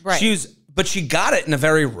 Right. But she got it in a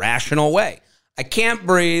very rational way. I can't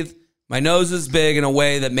breathe. My nose is big in a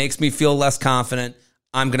way that makes me feel less confident.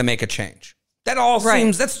 I'm going to make a change. That all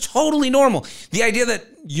seems, that's totally normal. The idea that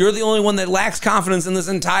you're the only one that lacks confidence in this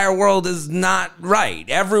entire world is not right.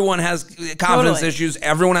 Everyone has confidence issues.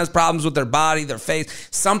 Everyone has problems with their body, their face.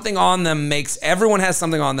 Everyone has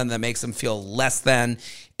something on them that makes them feel less than.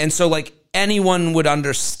 And so, like, anyone would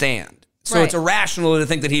understand. So it's irrational to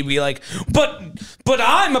think that he'd be like, but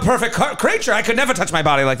I'm a perfect creature. I could never touch my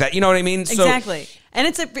body like that. You know what I mean? Exactly. And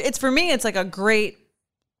it's for me, it's like a great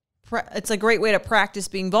way to practice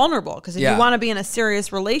being vulnerable. Because if you want to be in a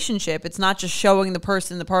serious relationship, it's not just showing the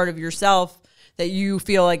person the part of yourself that you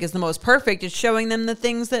feel like is the most perfect. It's showing them the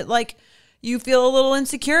things that, like, you feel a little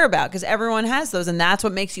insecure about, because everyone has those. And that's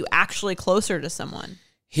what makes you actually closer to someone.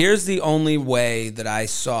 Here's the only way that I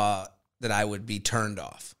saw that I would be turned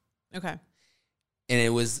off. Okay. And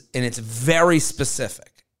it's very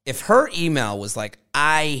specific. If her email was like,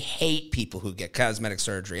 I hate people who get cosmetic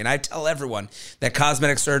surgery, and I tell everyone that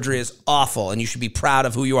cosmetic surgery is awful and you should be proud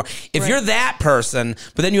of who you are. If you're that person,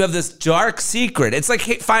 but then you have this dark secret, it's like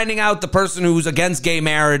finding out the person who's against gay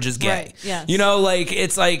marriage is gay. Right. Yes. You know, like,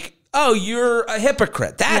 it's like, oh, you're a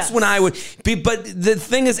hypocrite. That's when I would be. But the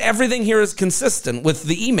thing is, everything here is consistent with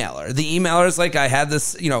the emailer. The emailer is like, I had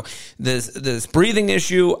this, this breathing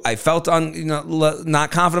issue. I felt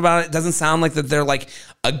not confident about it. It doesn't sound like that they're like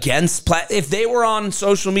against. If they were on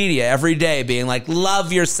social media every day being like,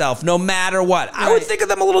 love yourself no matter what, I would think of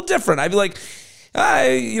them a little different. I'd be like,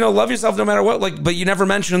 love yourself no matter what. Like, but you never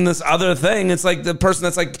mention this other thing. It's like the person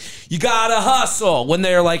that's like, you gotta hustle, when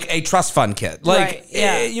they're like a trust fund kid. Like,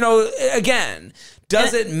 again,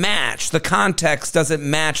 does it match the context? Does it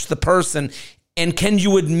match the person? And can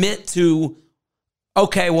you admit to,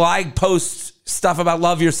 okay, well, I post stuff about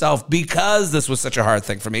love yourself because this was such a hard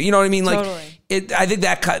thing for me. You know what I mean? Like, I think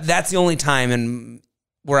that's the only time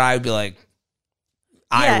where I would be like,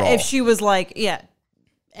 I roll. If she was like,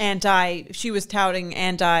 she was touting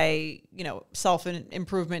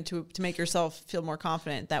self-improvement to make yourself feel more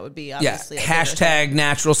confident, that would be obviously hashtag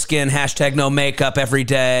natural skin, hashtag no makeup every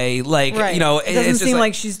day. Like, it doesn't seem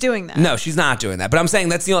like she's doing that. No, she's not doing that. But I'm saying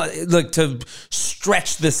that's to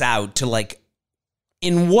stretch this out to like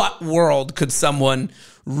in what world could someone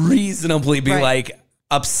reasonably be like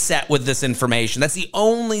upset with this information? That's the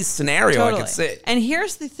only scenario I could see. And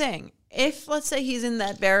here's the thing. If, let's say, he's in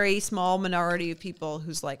that very small minority of people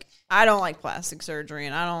who's like, I don't like plastic surgery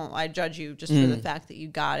and I judge you just for the fact that you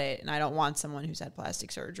got it and I don't want someone who's had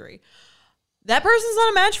plastic surgery. That person's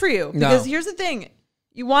not a match for you. Because here's the thing.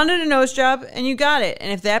 You wanted a nose job and you got it.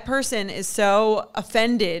 And if that person is so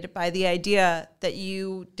offended by the idea that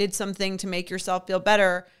you did something to make yourself feel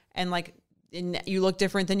better and like you look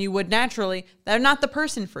different than you would naturally, they're not the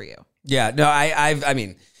person for you. Yeah, no, I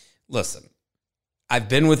mean, listen, I've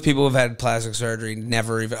been with people who've had plastic surgery,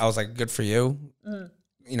 I was like, good for you.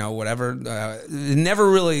 You know, whatever. Never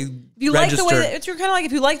really you registered. Like the way it's kind of like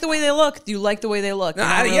if you like the way they look, you like the way they look. No,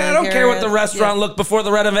 I don't care what the restaurant looked before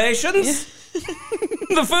the renovations. Yeah.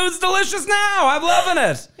 The food's delicious now. I'm loving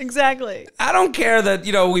it. Exactly. I don't care that,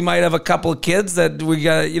 we might have a couple of kids that we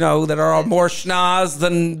got, that are more schnoz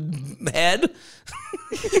than head.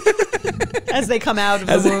 As they come out of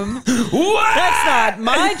the womb. What? That's not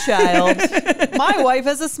my child. My wife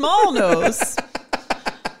has a small nose.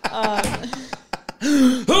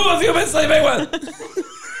 Who have you been sleeping with?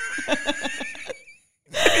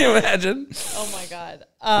 Can you imagine? Oh my God.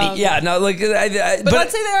 Yeah, no, like, but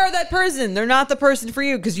let's say they are that person. They're not the person for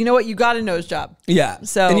you because you know what? You got a nose job. Yeah.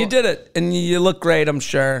 And you did it, and you look great, I'm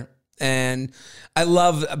sure. And I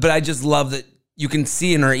just love that you can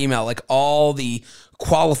see in her email like all the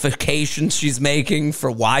qualifications she's making for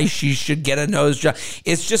why she should get a nose job.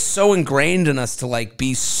 It's just so ingrained in us to like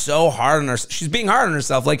be so hard on her. She's being hard on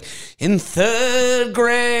herself. Like in 3rd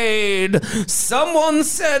grade, someone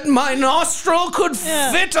said my nostril could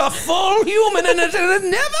fit a full human in it, and it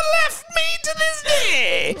never left me to this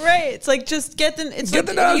day. Right. It's like just get the nose job.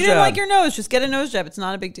 You didn't like your nose, just get a nose job. It's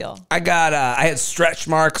not a big deal. I had stretch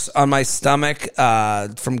marks on my stomach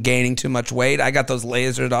from gaining too much weight. I got those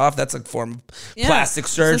lasered off. That's a form of plastic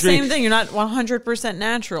surgery. It's the same thing. You're not 100%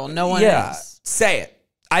 natural. No one is. Say it.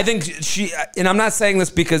 I think and I'm not saying this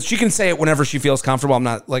because she can say it whenever she feels comfortable. I'm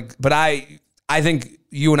not like, but I think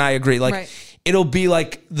you and I agree. Like, it'll be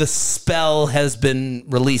like the spell has been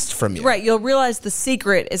released from you. Right. You'll realize the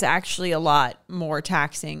secret is actually a lot more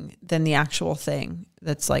taxing than the actual thing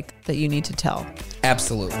that's like that you need to tell.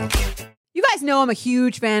 Absolutely. You guys know I'm a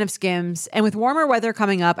huge fan of Skims, and with warmer weather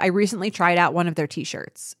coming up, I recently tried out one of their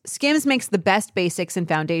t-shirts. Skims makes the best basics and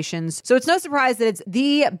foundations, so it's no surprise that it's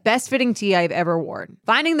the best fitting tee I've ever worn.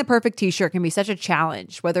 Finding the perfect t-shirt can be such a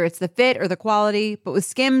challenge, whether it's the fit or the quality, but with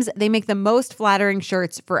Skims, they make the most flattering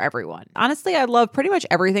shirts for everyone. Honestly, I love pretty much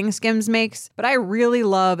everything Skims makes, but I really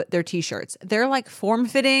love their t-shirts. They're like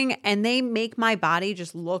form-fitting, and they make my body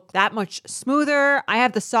just look that much smoother. I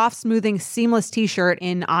have the soft, smoothing, seamless t-shirt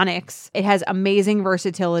in Onyx. It has amazing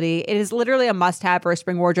versatility. It is literally a must-have for a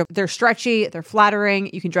spring wardrobe. They're stretchy, they're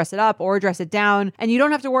flattering, you can dress it up or dress it down, and you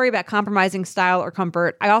don't have to worry about compromising style or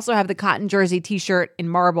comfort. I also have the cotton jersey t-shirt in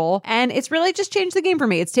marble, and it's really just changed the game for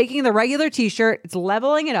me. It's taking the regular t-shirt, it's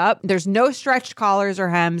leveling it up, there's no stretched collars or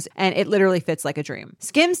hems, and it literally fits like a dream.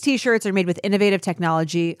 Skims t-shirts are made with innovative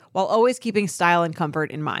technology while always keeping style and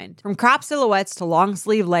comfort in mind. From crop silhouettes to long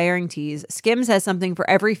sleeve layering tees, Skims has something for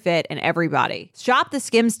every fit and every body. Shop the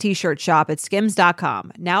Skims t-shirt shop at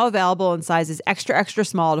skims.com, now available in sizes extra, extra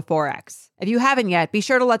small to 4X. If you haven't yet, be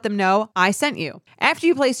sure to let them know I sent you. After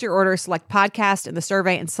you place your order, select podcast in the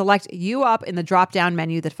survey and select you up in the drop-down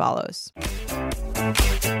menu that follows.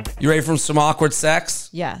 You ready for some awkward sex?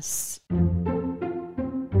 Yes.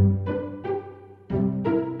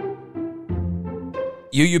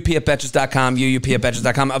 UUP@Betches.com,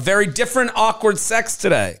 UUP@Betches.com. A very different awkward sex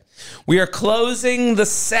today. We are closing the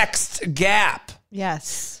Sext Gap.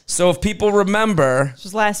 Yes. So if people remember... This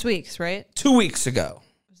was last week's, right? 2 weeks ago.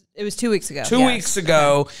 It was 2 weeks ago. 2 weeks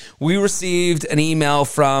ago, we received an email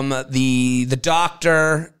from the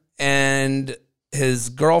doctor and his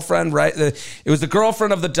girlfriend, right? It was the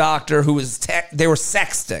girlfriend of the doctor who was... they were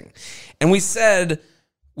sexting. And we said...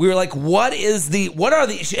 We were like, what are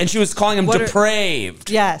the, and she was calling him depraved.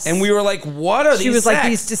 Yes. And we were like, what are these? She was like,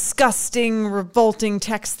 these disgusting, revolting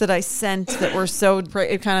texts that I sent that were so,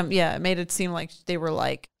 it kind of, it made it seem like they were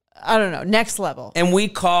like, I don't know, next level. And we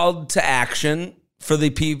called to action for the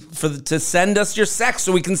people, to send us your sex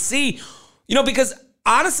so we can see, because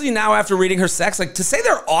honestly now after reading her sex, like to say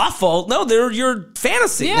they're awful, no, they're your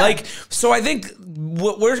fantasy. Yeah. Like, so I think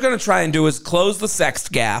what we're going to try and do is close the sex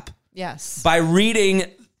gap. Yes. By reading...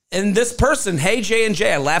 And this person, hey,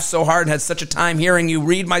 J&J, I laughed so hard and had such a time hearing you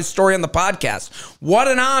read my story on the podcast. What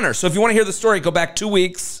an honor. So if you want to hear the story, go back 2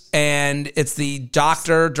 weeks, and it's the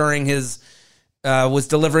doctor during his, was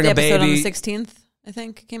delivering a baby. Episode on the 16th? I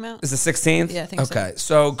think came out. Is the 16th? Yeah, I think so. Okay,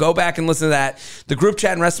 so go back and listen to that. The group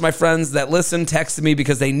chat and rest of my friends that listened texted me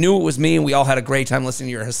because they knew it was me, and we all had a great time listening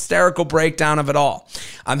to your hysterical breakdown of it all.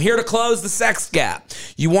 I'm here to close the sex gap.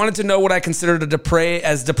 You wanted to know what I considered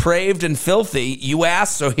as depraved and filthy. You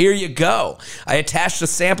asked, so here you go. I attached a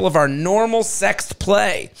sample of our normal sexed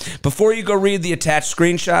play. Before you go read the attached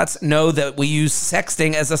screenshots, know that we use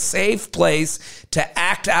sexting as a safe place to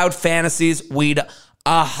act out fantasies we'd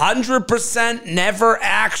 100% never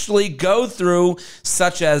actually go through,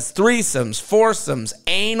 such as threesomes, foursomes,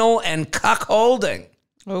 anal, and cuckolding.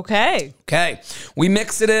 Okay. We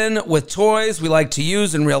mix it in with toys we like to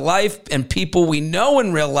use in real life and people we know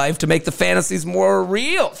in real life to make the fantasies feel more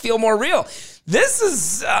real. This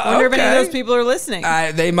is I wonder if any of those people are listening.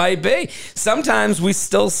 They might be. Sometimes we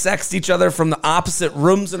still sext each other from the opposite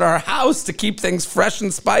rooms in our house to keep things fresh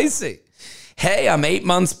and spicy. Hey, I'm 8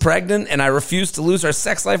 months pregnant and I refuse to lose our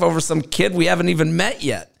sex life over some kid we haven't even met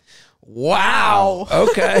yet. Wow.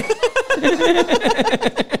 Okay.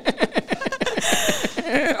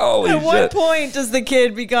 Holy shit. At what point does the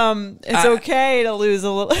kid become, it's okay to lose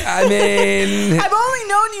a little? I mean, I've only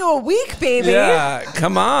known you a week, baby. Yeah,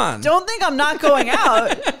 come on. Don't think I'm not going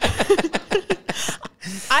out.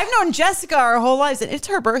 I've known Jessica our whole lives, and it's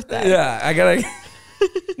her birthday. Yeah,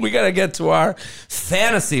 we gotta get to our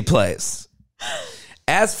fantasy place.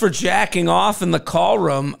 As for jacking off in the call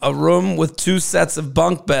room, a room with 2 sets of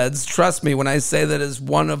bunk beds, trust me when I say that is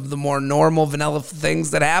one of the more normal vanilla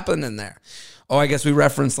things that happen in there. Oh, I guess we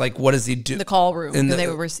referenced, like, what does he do? The call room. He was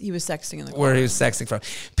sexting in the call room. Where he was sexting from.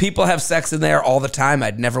 People have sex in there all the time.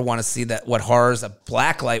 I'd never want to see that. What horrors a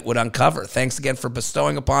blacklight would uncover. Thanks again for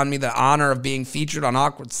bestowing upon me the honor of being featured on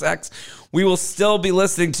Awkward Sex. We will still be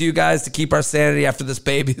listening to you guys to keep our sanity after this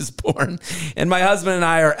baby is born. And my husband and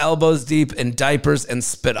I are elbows deep in diapers and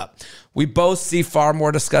spit up. We both see far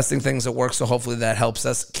more disgusting things at work, so hopefully that helps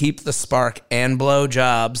us keep the spark and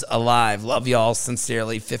blowjobs alive. Love y'all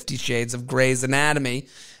sincerely. 50 Shades of Grey's Anatomy.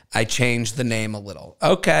 I changed the name a little.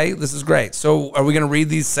 Okay, this is great. So are we going to read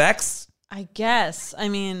these sex? I guess. I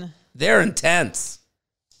mean, they're intense.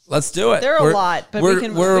 Let's do it. They're a lot, but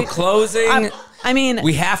we're closing.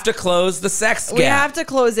 We have to close the sex gap. We have to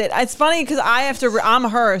close it. It's funny because I'm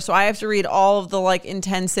her, so I have to read all of the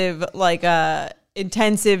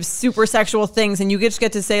intensive super sexual things, and you just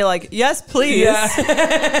get to say yes, please. Yeah.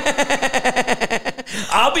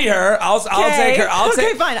 I'll be her. I'll take her.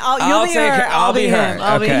 Fine. You'll be her. I'll be him.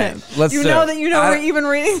 I'll be him. Let's you know that we're even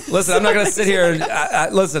reading. Listen, I'm not going to sit here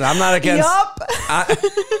and listen. I'm not against. Yup.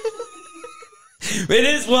 It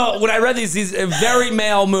is when I read these a very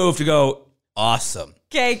male move to go awesome.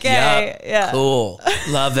 KK. Yep. Yeah. Cool.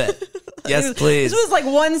 Love it. Yes, please. This was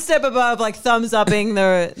one step above thumbs upping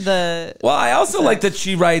the. Well, I also like that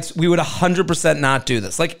she writes, we would 100% not do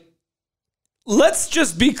this. Let's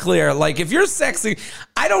just be clear. If you're sexy,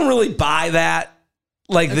 I don't really buy that.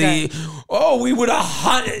 We would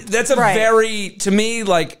 100. That's very, to me,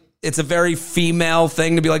 it's a very female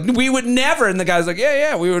thing to be like, we would never. And the guy's like,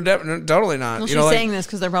 yeah, we would totally not. Well, she's saying this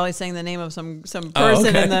because they're probably saying the name of some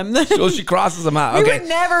person in them. So she crosses them out. We would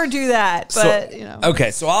never do that, but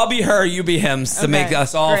Okay, so I'll be her, you be him to make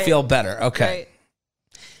us all feel better. Okay. Great.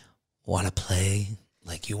 Want to play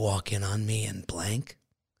like you walk in on me and blank?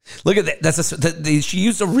 Look at that. She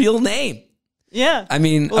used a real name. Yeah. I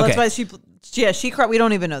mean, that's why we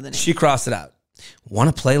don't even know the name. She crossed it out.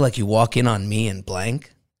 Want to play like you walk in on me and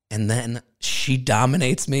blank? And then she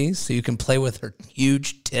dominates me so you can play with her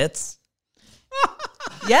huge tits?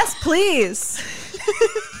 Yes, please.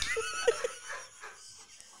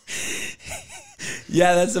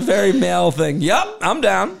 Yeah, that's a very male thing. Yup, I'm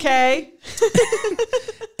down. Okay.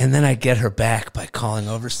 And then I get her back by calling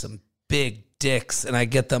over some big dicks, and I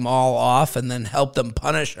get them all off and then help them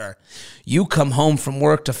punish her. You come home from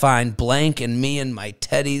work to find blank and me and my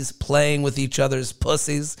teddies playing with each other's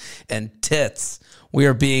pussies and tits. We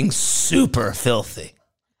are being super filthy.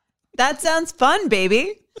 That sounds fun,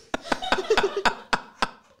 baby.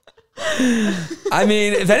 I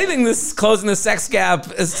mean, if anything, this closing the sex gap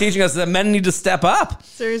is teaching us that men need to step up.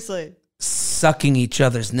 Seriously. Sucking each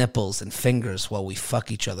other's nipples and fingers while we fuck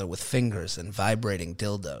each other with fingers and vibrating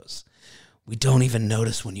dildos. We don't even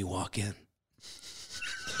notice when you walk in.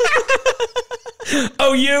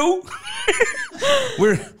 Oh, you?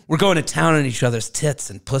 We're going to town on each other's tits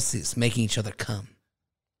and pussies, making each other come.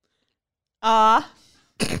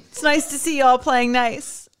 It's nice to see y'all playing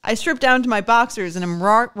nice. I stripped down to my boxers and I'm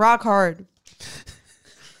rock hard.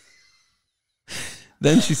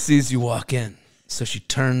 Then she sees you walk in, so she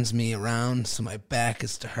turns me around so my back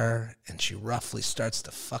is to her, and she roughly starts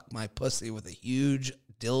to fuck my pussy with a huge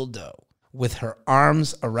dildo. with her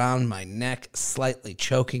arms around my neck, slightly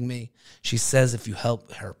choking me. She says if you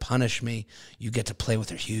help her punish me, you get to play with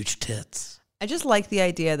her huge tits. I just like the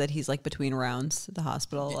idea that he's like between rounds at the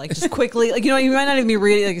hospital, like just quickly, like, you know, you might not even be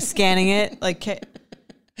reading, like scanning it. Like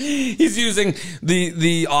he's using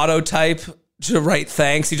the auto type to write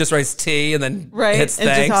thanks. He just writes T and then hits it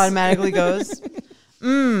thanks. just automatically goes.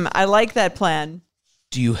 I like that plan.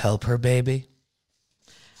 Do you help her, baby?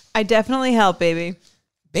 I definitely help, baby.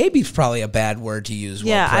 Baby's probably a bad word to use.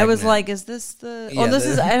 Yeah, while I was pregnant. like, is this the? Yeah, this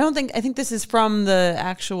is. I think this is from the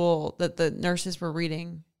actual that the nurses were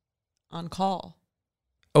reading on call.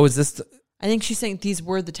 Oh, is this? I think she's saying these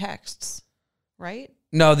were the texts, right?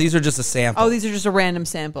 No, these are just a sample. Oh, these are just a random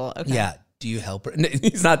sample. Okay. Yeah. Do you help her?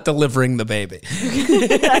 He's not delivering the baby.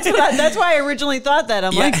 That's why I originally thought that.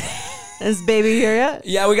 I'm like, is baby here yet?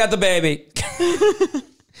 Yeah, we got the baby.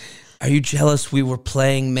 Are you jealous we were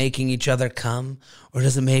playing making each other come? Or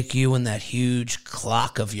does it make you and that huge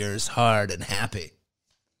clock of yours hard and happy?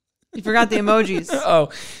 You forgot the emojis.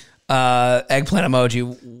 Eggplant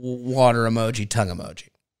emoji, water emoji, tongue emoji.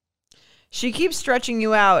 She keeps stretching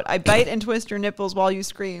you out. I bite and twist your nipples while you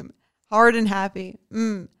scream. Hard and happy.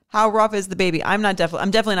 How rough is the baby? I'm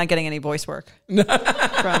definitely not getting any voice work. from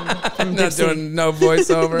Not doing no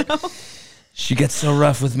voiceover. No. She gets so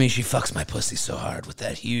rough with me, she fucks my pussy so hard with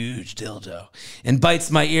that huge dildo and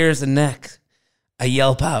bites my ears and neck. I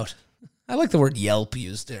yelp out. I like the word yelp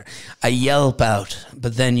used there. I yelp out,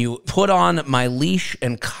 but then you put on my leash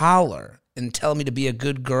and collar and tell me to be a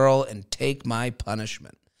good girl and take my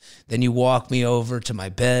punishment. Then you walk me over to my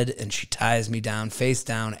bed and she ties me down, face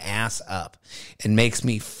down, ass up, and makes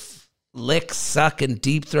me lick, suck, and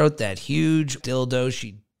deep throat that huge dildo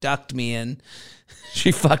she ducked me in.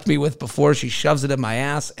 She fucked me with before. She shoves it in my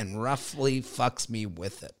ass and roughly fucks me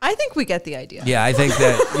with it. I think we get the idea. Yeah, I think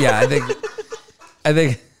that. Yeah, I think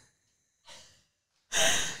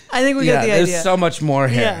we get the idea. There's so much more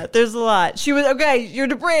here. Yeah, there's a lot. She was okay. You're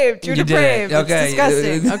depraved. You're depraved. Okay, it's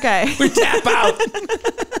disgusting. Okay, we tap out.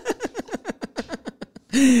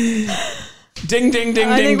 Ding, ding, ding,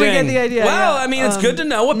 I ding, think ding. we get the idea. Well, yeah. I mean, it's good to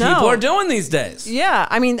know what people are doing these days. Yeah,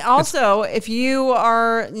 I mean, also, if you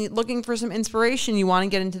are looking for some inspiration, you want to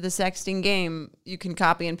get into the sexting game, you can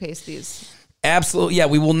copy and paste these. Absolutely. Yeah,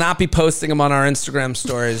 we will not be posting them on our Instagram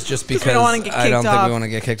stories just because I don't think we want to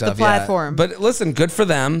get kicked off the platform. But listen, good for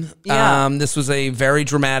them. Yeah. This was a very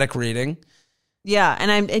dramatic reading. Yeah,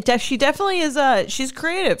 and she definitely is. She's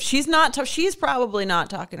creative. She's not. She's probably not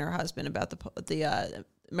talking to her husband about the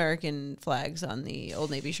American flags on the Old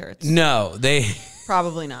Navy shirts. No,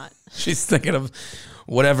 probably not. She's thinking of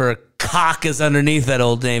whatever cock is underneath that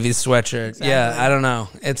Old Navy sweatshirt. Exactly. Yeah, I don't know.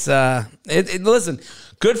 It's listen,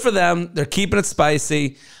 good for them. They're keeping it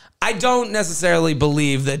spicy. I don't necessarily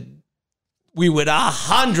believe that we would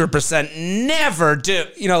 100% never do.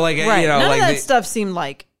 Right. None of that stuff seemed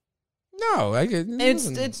like. No,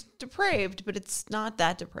 it's depraved, but it's not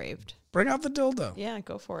that depraved. Bring out the dildo. Yeah,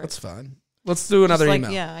 go for it. That's fine. Let's do another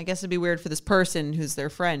email. Yeah, I guess it'd be weird for this person who's their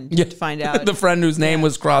friend to find out. The friend whose name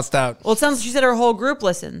was crossed out. Well, it sounds like she said her whole group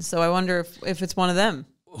listens, so I wonder if it's one of them.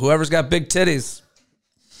 Whoever's got big titties,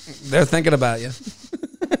 they're thinking about you.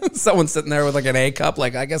 Someone's sitting there with like an A cup,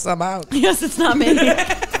 like, I guess I'm out. Yes, it's not me.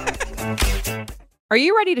 Are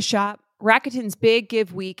you ready to shop? Rakuten's Big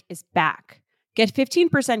Give Week is back. Get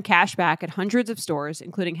 15% cash back at hundreds of stores,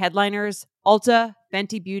 including Headliners, Ulta,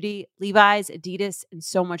 Fenty Beauty, Levi's, Adidas, and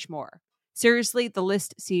so much more. Seriously, the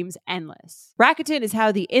list seems endless. Rakuten is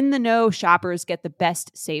how the in-the-know shoppers get the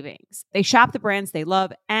best savings. They shop the brands they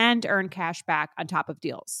love and earn cash back on top of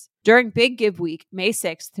deals. During Big Give Week, May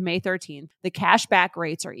 6th to May 13th, the cash back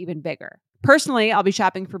rates are even bigger. Personally, I'll be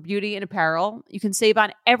shopping for beauty and apparel. You can save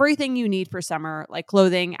on everything you need for summer, like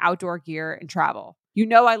clothing, outdoor gear, and travel. You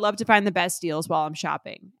know I love to find the best deals while I'm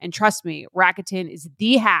shopping. And trust me, Rakuten is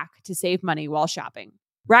the hack to save money while shopping.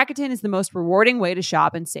 Rakuten is the most rewarding way to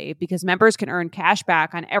shop and save because members can earn cash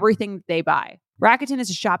back on everything that they buy. Rakuten is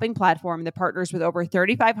a shopping platform that partners with over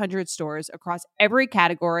 3,500 stores across every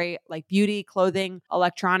category like beauty, clothing,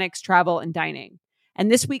 electronics, travel, and dining. And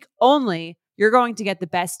this week only, you're going to get the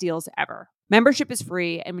best deals ever. Membership is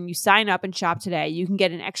free, and when you sign up and shop today, you can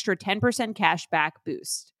get an extra 10% cash back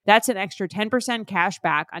boost. That's an extra 10% cash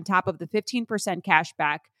back on top of the 15% cash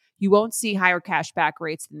back. You won't see higher cash back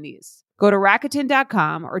rates than these. Go to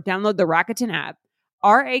Rakuten.com or download the Rakuten app.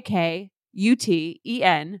 Rakuten.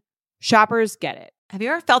 Shoppers get it. Have you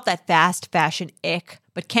ever felt that fast fashion ick,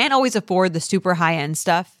 but can't always afford the super high-end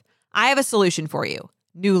stuff? I have a solution for you.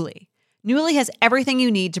 Nuuly. Nuuly has everything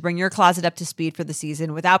you need to bring your closet up to speed for the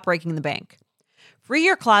season without breaking the bank. Free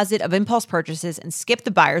your closet of impulse purchases and skip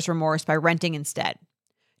the buyer's remorse by renting instead.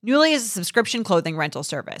 Nuuly is a subscription clothing rental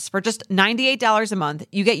service. For just $98 a month,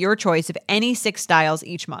 you get your choice of any 6 styles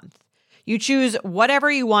each month. You choose whatever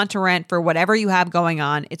you want to rent for whatever you have going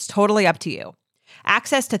on. It's totally up to you.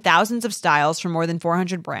 Access to thousands of styles from more than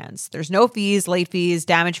 400 brands. There's no fees, late fees,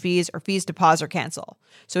 damage fees, or fees to pause or cancel.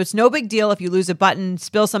 So it's no big deal if you lose a button,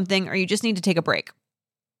 spill something, or you just need to take a break.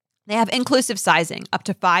 They have inclusive sizing, up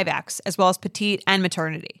to 5X, as well as petite and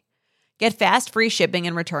maternity. Get fast, free shipping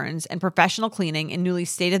and returns and professional cleaning in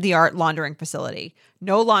Nuuly's state-of-the-art laundering facility.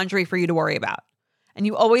 No laundry for you to worry about. And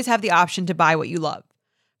you always have the option to buy what you love,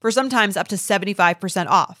 for sometimes up to 75%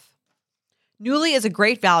 off. Nuuly is a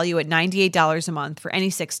great value at $98 a month for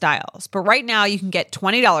any 6 styles. But right now, you can get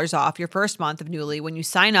 $20 off your first month of Nuuly when you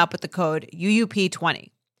sign up with the code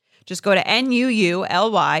UUP20. Just go to NUULY.com,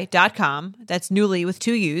 that's Nuuly with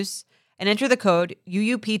 2 U's, and enter the code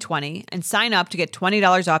UUP20 and sign up to get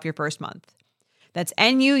 $20 off your first month. That's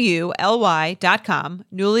NUULY.com,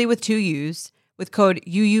 Nuuly with 2 U's, with code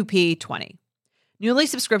UUP20. Nuuly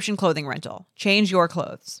subscription clothing rental. Change your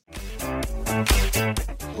clothes.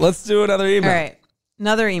 Let's do another email. All right.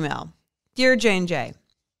 Another email. Dear J&J,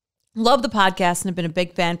 love the podcast and have been a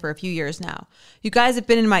big fan for a few years now. You guys have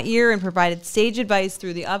been in my ear and provided sage advice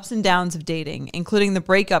through the ups and downs of dating, including the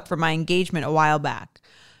breakup from my engagement a while back.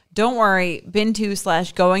 Don't worry, been to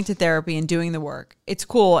 / going to therapy and doing the work. It's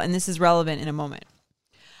cool, and this is relevant in a moment.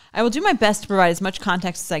 I will do my best to provide as much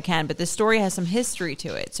context as I can, but this story has some history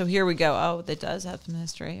to it. So here we go. Oh, that does have some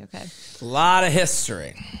history. Okay. A lot of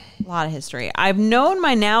history. A lot of history. I've known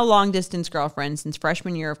my now long-distance girlfriend since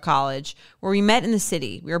freshman year of college, where we met in the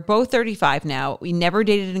city. We are both 35 now. We never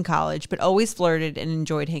dated in college, but always flirted and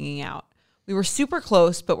enjoyed hanging out. We were super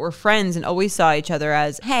close, but were friends and always saw each other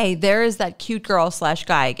as, hey, there is that cute girl /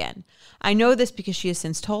 guy again. I know this because she has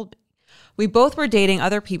since told me. We both were dating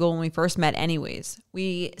other people when we first met anyways.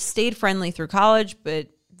 We stayed friendly through college, but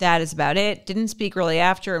that is about it. Didn't speak really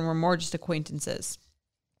after and were more just acquaintances.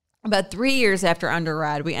 About 3 years after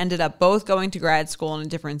undergrad, we ended up both going to grad school in a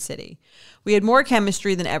different city. We had more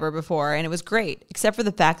chemistry than ever before, and it was great, except for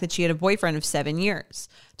the fact that she had a boyfriend of 7 years.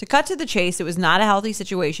 To cut to the chase, it was not a healthy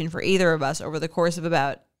situation for either of us over the course of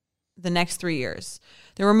about the next 3 years.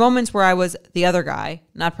 There were moments where I was the other guy,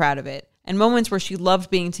 not proud of it, and moments where she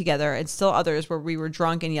loved being together, and still others where we were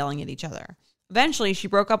drunk and yelling at each other. Eventually, she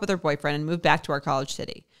broke up with her boyfriend and moved back to our college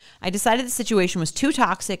city. I decided the situation was too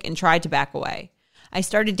toxic and tried to back away. I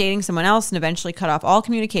started dating someone else and eventually cut off all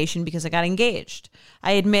communication because I got engaged.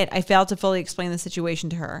 I admit I failed to fully explain the situation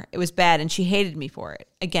to her. It was bad and she hated me for it.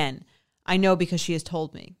 Again, I know because she has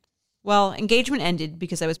told me. Well, engagement ended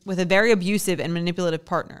because I was with a very abusive and manipulative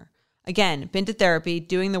partner. Again, been to therapy,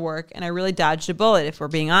 doing the work, and I really dodged a bullet if we're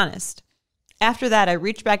being honest. After that, I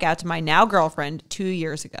reached back out to my now girlfriend 2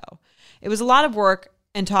 years ago. It was a lot of work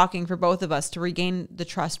and talking for both of us to regain the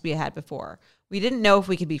trust we had before. We didn't know if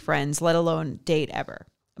we could be friends, let alone date ever.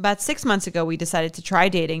 About 6 months ago, we decided to try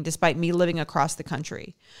dating despite me living across the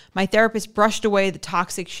country. My therapist brushed away the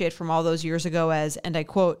toxic shit from all those years ago as, and I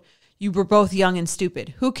quote, "You were both young and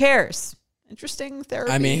stupid. Who cares?" Interesting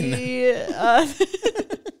therapy. I mean,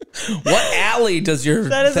 what alley does your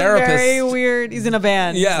that is therapist? Very weird. He's in a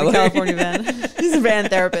band. Yeah, He's a California band. He's a band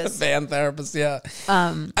therapist. Band therapist, yeah.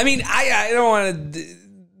 I mean, I don't want to.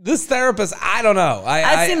 This therapist, I don't know.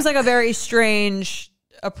 That seems like a very strange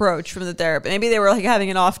approach from the therapist. Maybe they were like having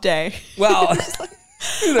an off day. Well,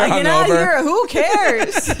 they're get out of here. Who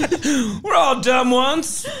cares? We're all dumb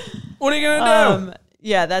once. What are you gonna do?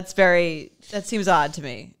 Yeah, that seems odd to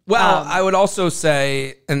me. Well, I would also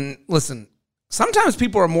say, and listen, sometimes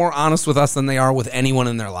people are more honest with us than they are with anyone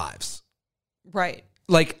in their lives. Right.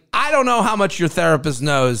 Like, I don't know how much your therapist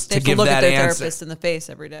knows to give look that at their answer. therapist in the face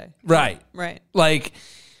every day. Right. Right. Like,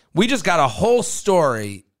 we just got a whole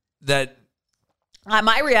story that...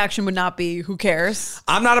 my reaction would not be, who cares?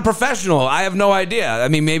 I'm not a professional. I have no idea. I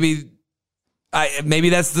mean, maybe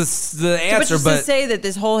that's the answer, but to say that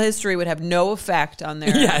this whole history would have no effect on their,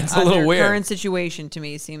 it's a little weird. Current situation to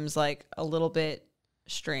me seems like a little bit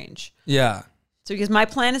strange. Yeah. So because my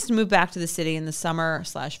plan is to move back to the city in the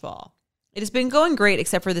summer/fall. It has been going great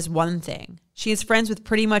except for this one thing. She is friends with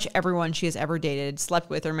pretty much everyone she has ever dated, slept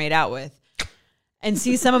with, or made out with, and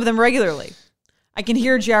sees some of them regularly. I can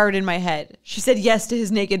hear Jared in my head. She said yes to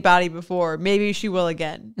his naked body before. Maybe she will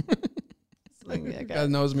again. God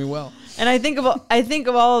knows me well. And I think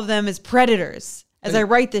of all of them as predators. As I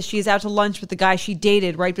write this, she is out to lunch with the guy she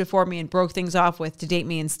dated right before me and broke things off with to date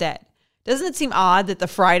me instead. Doesn't it seem odd that the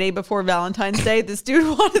Friday before Valentine's Day, this dude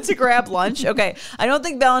wanted to grab lunch? Okay, I don't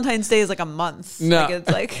think Valentine's Day is like a month. No. Like, it's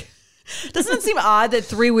like... Doesn't it seem odd that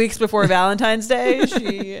 3 weeks before Valentine's Day,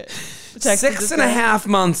 she texted 6.5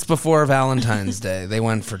 months before Valentine's Day, they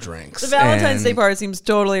went for drinks. The Valentine's Day part seems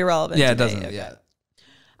totally irrelevant. Yeah, to it doesn't. me. Yeah.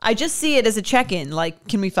 I just see it as a check-in. Like,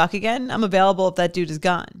 can we fuck again? I'm available if that dude is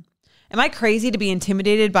gone. Am I crazy to be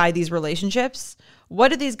intimidated by these relationships? What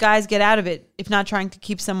do these guys get out of it if not trying to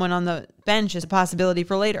keep someone on the bench as a possibility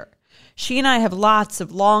for later? She and I have lots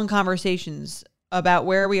of long conversations about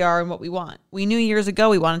where we are and what we want. We knew years ago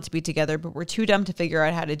we wanted to be together, but we're too dumb to figure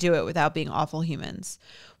out how to do it without being awful humans.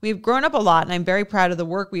 We've grown up a lot, and I'm very proud of the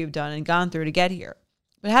work we've done and gone through to get here.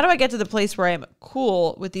 But how do I get to the place where I am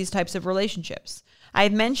cool with these types of relationships? I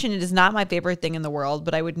have mentioned it is not my favorite thing in the world,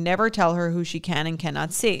 but I would never tell her who she can and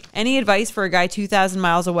cannot see. Any advice for a guy 2,000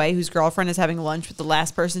 miles away whose girlfriend is having lunch with the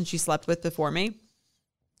last person she slept with before me?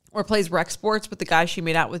 Or plays rec sports with the guy she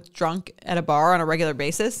made out with drunk at a bar on a regular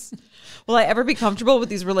basis? Will I ever be comfortable with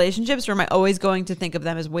these relationships, or am I always going to think of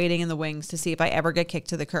them as waiting in the wings to see if I ever get kicked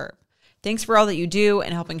to the curb? Thanks for all that you do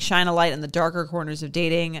and helping shine a light on the darker corners of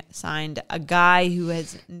dating. Signed, a guy who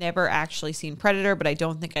has never actually seen Predator, but I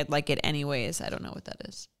don't think I'd like it anyways. I don't know what that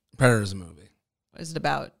is. Predator's a movie. What is it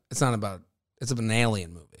about? It's not about. It's an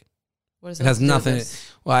alien movie. What is it? Has nothing.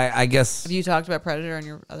 Well, I guess. Have you talked about Predator on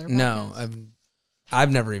your other podcasts? No,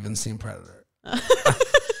 I've never even seen Predator.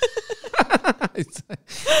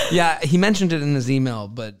 Yeah, he mentioned it in his email,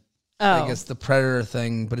 but I guess the Predator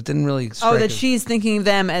thing, but it didn't really strike that she's thinking of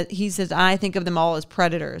them as, he says, I think of them all as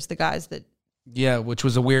predators, the guys that... Yeah, which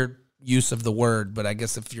was a weird use of the word, but I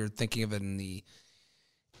guess if you're thinking of it in the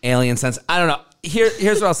alien sense, I don't know.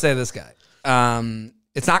 Here's what I'll say to this guy.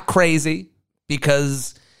 It's not crazy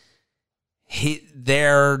because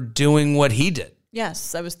they're doing what he did.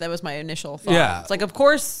 Yes, that was my initial thought. Yeah. It's like, of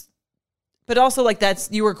course, but also like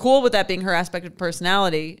you were cool with that being her aspect of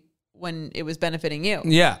personality when it was benefiting you.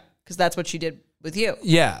 Yeah. Because that's what she did with you.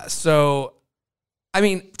 Yeah. So, I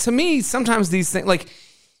mean, to me, sometimes these things, like,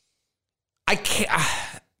 I can't.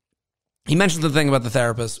 He mentioned the thing about the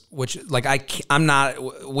therapist, which, like,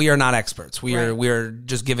 we are not experts. We are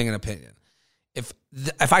just giving an opinion. If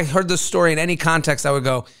I heard this story in any context, I would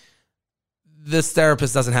go, this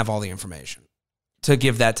therapist doesn't have all the information to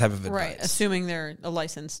give that type of advice. Right. Assuming they're a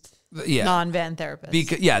licensed yeah. non-van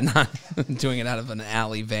therapist. Not doing it out of an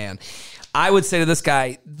alley van. I would say to this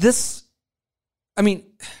guy,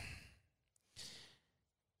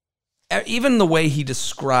 even the way he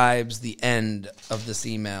describes the end of this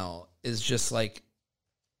email is just like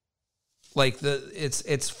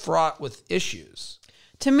it's fraught with issues.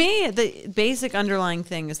 To me, the basic underlying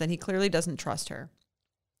thing is that he clearly doesn't trust her.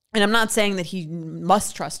 And I'm not saying that he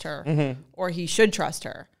must trust her or he should trust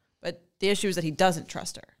her, but the issue is that he doesn't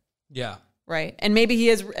trust her. Yeah. Right. And maybe he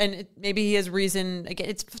has reason. Again,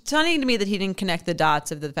 it's funny to me that he didn't connect the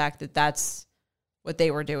dots of the fact that that's what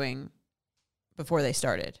they were doing before they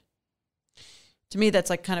started. To me, that's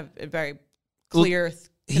like kind of a very clear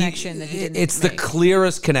connection that he didn't It's make. the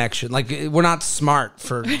clearest connection. Like, we're not smart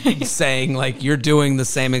for saying, like, you're doing the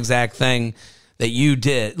same exact thing that you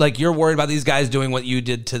did. Like, you're worried about these guys doing what you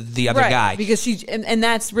did to the other guy. Because and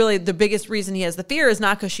that's really the biggest reason he has the fear is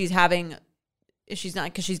not because she's getting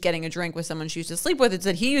a drink with someone she used to sleep with. It's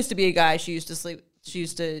that he used to be a guy she used to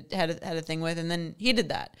had a thing with, and then he did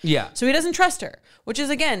that. Yeah. So he doesn't trust her, which is,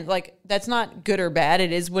 again, like, that's not good or bad.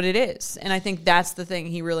 It is what it is. And I think that's the thing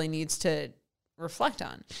he really needs to reflect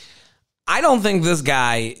on. I don't think this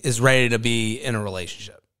guy is ready to be in a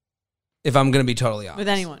relationship, if I'm going to be totally honest.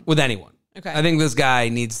 With anyone. Okay. I think this guy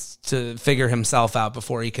needs to figure himself out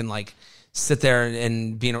before he can, like, sit there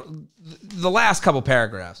and be in the last couple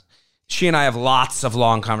paragraphs. She and I have lots of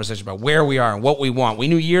long conversations about where we are and what we want. We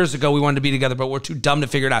knew years ago we wanted to be together, but we're too dumb to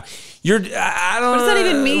figure it out. I don't know. What does that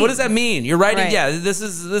even mean? What does that mean? You're writing, Right. yeah, this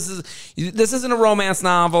isn't a romance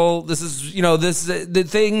novel. This is, the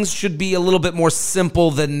things should be a little bit more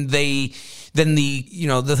simple than the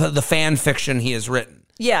fan fiction he has written.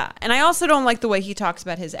 Yeah. And I also don't like the way he talks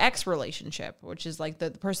about his ex relationship, which is like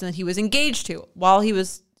the person that he was engaged to while he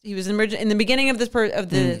was in the beginning of this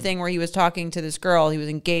thing where he was talking to this girl. He was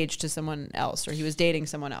engaged to someone else, or he was dating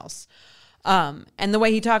someone else. And the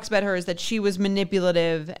way he talks about her is that she was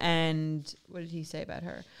manipulative. And what did he say about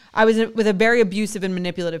her? I was with a very abusive and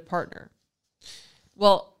manipulative partner.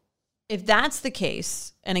 Well, if that's the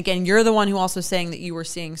case, and again, you're the one who also saying that you were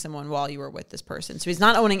seeing someone while you were with this person. So he's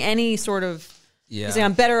not owning any sort of, he's saying,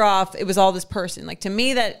 I'm better off. It was all this person. Like, to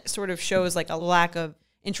me, that sort of shows like a lack of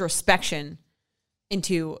introspection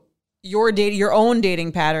into your own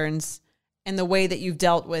dating patterns and the way that you've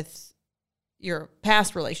dealt with your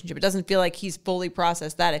past relationship. It doesn't feel like he's fully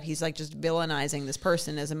processed that if he's like just villainizing this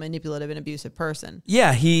person as a manipulative and abusive person.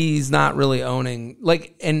 Yeah, he's not really owning,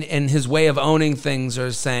 like, and his way of owning things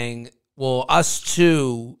are saying, well, us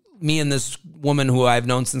two, me and this woman who I've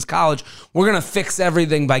known since college, we're going to fix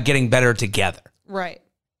everything by getting better together. Right.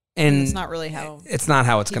 And it's not really how it's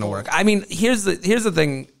going to work. I mean, here's the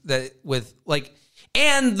thing that with like,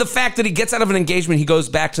 and the fact that he gets out of an engagement, he goes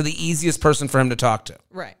back to the easiest person for him to talk to.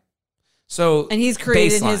 Right. So, and he's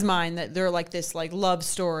created baseline. in his mind that they're like this like love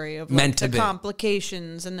story of like, meant to the be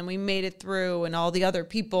complications, and then we made it through, and all the other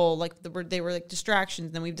people like they were like distractions.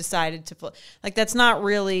 And then we've decided to like that's not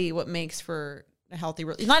really what makes for a healthy.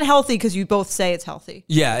 It's not healthy because you both say it's healthy.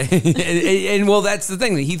 Yeah, and well, that's the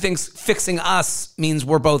thing that he thinks fixing us means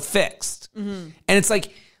we're both fixed, and it's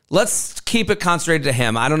like let's keep it concentrated to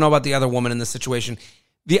him. I don't know about the other woman in this situation.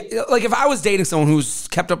 Like if I was dating someone who's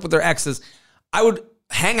kept up with their exes, I would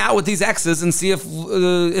hang out with these exes and see if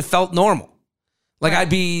it felt normal. Like I'd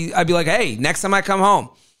be like, hey, next time I come home,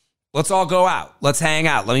 let's all go out. Let's hang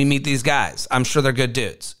out. Let me meet these guys. I'm sure they're good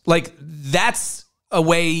dudes. Like that's a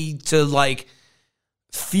way to like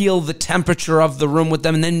feel the temperature of the room with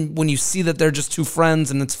them. And then when you see that they're just two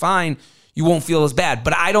friends and it's fine, you won't feel as bad.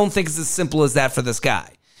 But I don't think it's as simple as that for this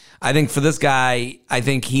guy. I think for this guy, I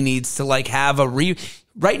think he needs to like have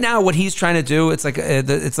right now what he's trying to do, it's like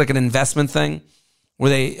an investment thing. Where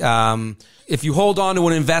they, if you hold on to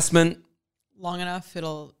an investment long enough,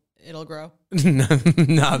 it'll grow. No,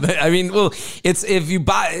 I mean, well, it's if you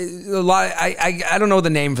buy a lot. I don't know the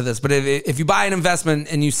name for this, but if you buy an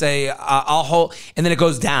investment and you say I'll hold, and then it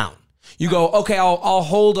goes down, you go okay, I'll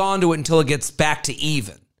hold on to it until it gets back to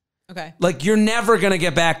even. Okay, like you're never gonna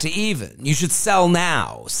get back to even. You should sell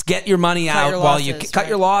now. Get your money out while you cut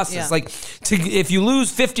your losses. Yeah. Like if you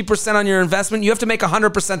lose 50% on your investment, you have to make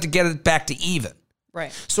 100% to get it back to even.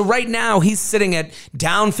 Right. So right now he's sitting at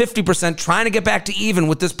down 50%, trying to get back to even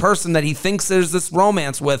with this person that he thinks there's this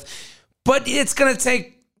romance with, but it's going to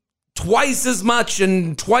take twice as much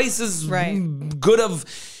and twice as good of,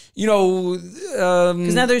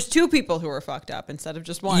 because now there's two people who are fucked up instead of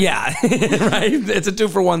just one. Yeah, right. It's a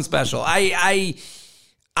 2-for-1 special. I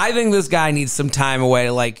think this guy needs some time away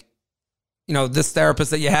to like, this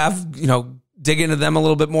therapist that you have, dig into them a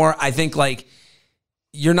little bit more. I think like,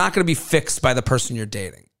 you're not going to be fixed by the person you're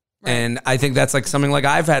dating. Right. And I think that's like something like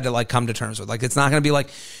I've had to like come to terms with. Like, it's not going to be like,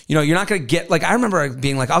 you're not going to get like, I remember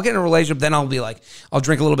being like, I'll get in a relationship. Then I'll be like, I'll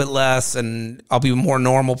drink a little bit less and I'll be a more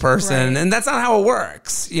normal person. Right. And that's not how it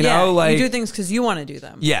works. You know, like you do things because you want to do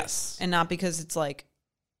them. Yes. And not because it's like,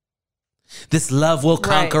 this love will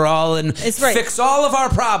conquer all and fix all of our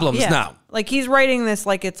problems. Yeah. No. Like he's writing this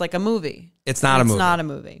like it's like a movie. It's not a movie. It's not a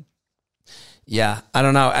movie. Yeah, I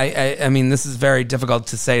don't know. I mean, this is very difficult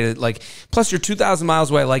to say. That like, plus you're 2,000 miles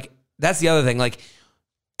away. Like, that's the other thing. Like,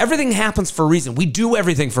 everything happens for a reason. We do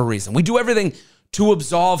everything for a reason. We do everything to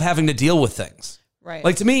absolve having to deal with things. Right.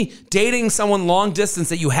 Like, to me, dating someone long distance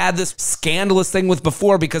that you had this scandalous thing with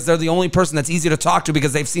before because they're the only person that's easy to talk to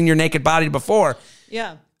because they've seen your naked body before.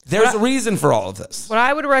 Yeah. There's a reason for all of this. What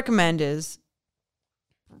I would recommend is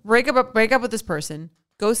break up with this person.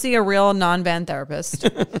 Go see a real non-ban therapist,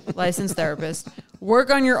 licensed therapist.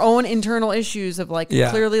 Work on your own internal issues of like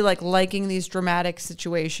clearly like liking these dramatic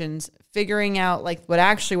situations, figuring out like what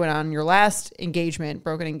actually went on in your last engagement,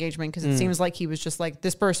 broken engagement, because it seems like he was just like,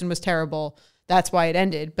 this person was terrible. That's why it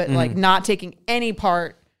ended. But like not taking any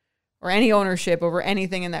part or any ownership over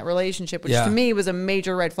anything in that relationship, which to me was a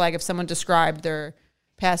major red flag if someone described their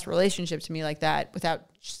past relationship to me like that without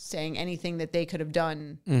saying anything that they could have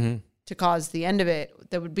done to cause the end of it.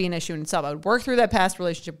 That would be an issue in itself. I would work through that past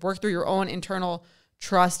relationship, work through your own internal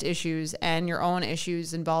trust issues and your own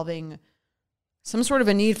issues involving some sort of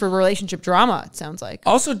a need for relationship drama, it sounds like.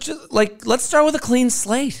 Also, just like, let's start with a clean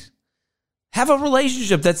slate. Have a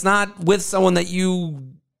relationship that's not with someone that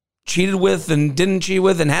you cheated with and didn't cheat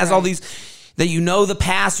with and has all these, that the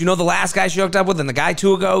past, the last guy she hooked up with and the guy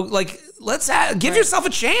 2 ago. Like, let's give yourself a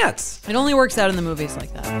chance. It only works out in the movies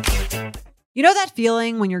like that. You know that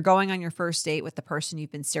feeling when you're going on your first date with the person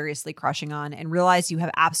you've been seriously crushing on and realize you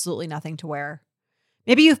have absolutely nothing to wear?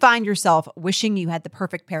 Maybe you find yourself wishing you had the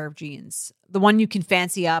perfect pair of jeans, the one you can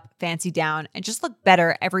fancy up, fancy down, and just look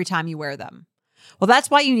better every time you wear them. Well, that's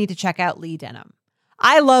why you need to check out Lee Denim.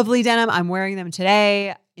 I love Lee Denim. I'm wearing them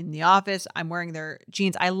today in the office. I'm wearing their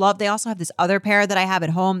jeans. They also have this other pair that I have at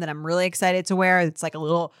home that I'm really excited to wear. It's like a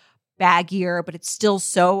little baggier, but it's still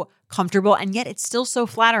so comfortable, and yet it's still so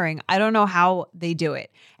flattering. I don't know how they do it.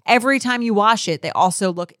 Every time you wash it, they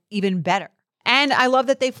also look even better. And I love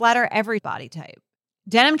that they flatter every body type.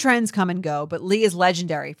 Denim trends come and go, but Lee is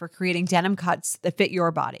legendary for creating denim cuts that fit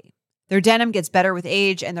your body. Their denim gets better with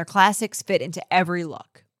age, and their classics fit into every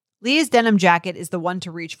look. Lee's denim jacket is the one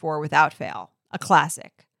to reach for without fail. A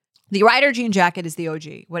classic. The Rider jean jacket is the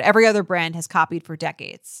OG, what every other brand has copied for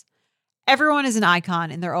decades. Everyone is an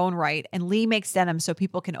icon in their own right, and Lee makes denim so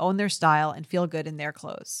people can own their style and feel good in their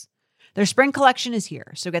clothes. Their spring collection is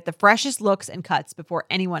here, so get the freshest looks and cuts before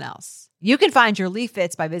anyone else. You can find your Lee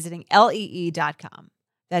fits by visiting lee.com.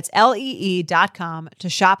 That's lee.com to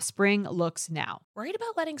shop spring looks now. Worried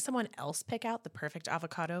about letting someone else pick out the perfect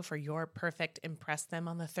avocado for your perfect impress them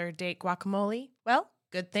on the third date guacamole? Well,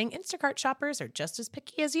 good thing Instacart shoppers are just as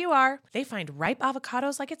picky as you are. They find ripe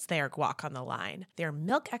avocados like it's their guac on the line. They're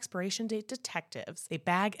milk expiration date detectives. They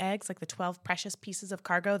bag eggs like the 12 precious pieces of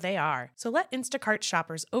cargo they are. So let Instacart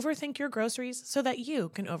shoppers overthink your groceries so that you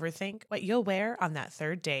can overthink what you'll wear on that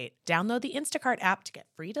third date. Download the Instacart app to get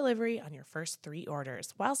free delivery on your first 3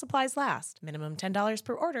 orders while supplies last. Minimum $10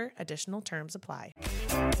 per order. Additional terms apply.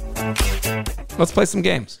 Let's play some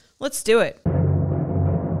games. Let's do it.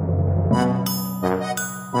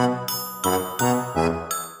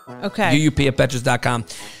 Okay. UUP at Betches.com.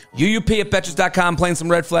 UUP at Betches.com, playing some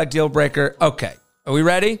red flag deal breaker. Okay. Are we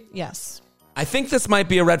ready? Yes. I think this might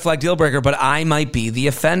be a red flag deal breaker, but I might be the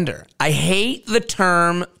offender. I hate the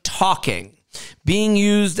term talking being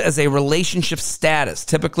used as a relationship status.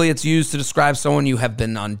 Typically, it's used to describe someone you have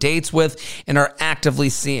been on dates with and are actively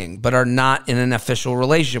seeing, but are not in an official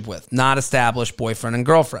relationship with, not established boyfriend and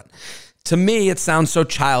girlfriend. To me, it sounds so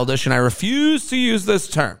childish, and I refuse to use this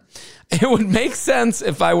term. It would make sense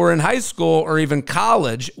if I were in high school or even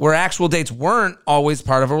college where actual dates weren't always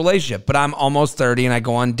part of a relationship, but I'm almost 30 and I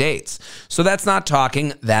go on dates. So that's not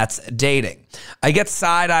talking, that's dating. I get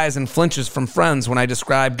side eyes and flinches from friends when I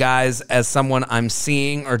describe guys as someone I'm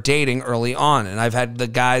seeing or dating early on, and I've had the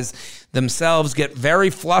guys themselves get very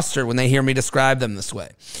flustered when they hear me describe them this way.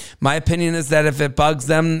 My opinion is that if it bugs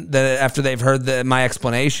them that after they've heard my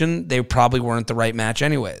explanation, they probably weren't the right match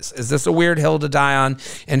anyways. Is this a weird hill to die on?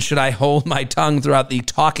 And should I hold my tongue throughout the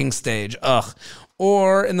talking stage? Ugh.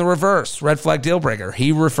 Or in the reverse, red flag deal breaker.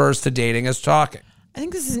 He refers to dating as talking. I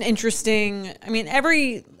think this is an interesting, I mean,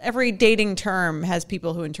 every dating term has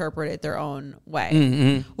people who interpret it their own way.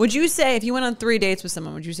 Mm-hmm. Would you say, if you went on 3 dates with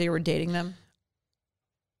someone, would you say you were dating them?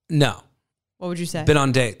 No. What would you say? Been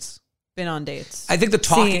on dates. Been on dates. I think the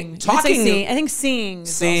talking. I think seeing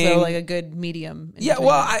is also like a good medium. Yeah,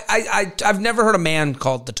 well, I've never heard a man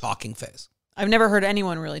called the talking phase. I've never heard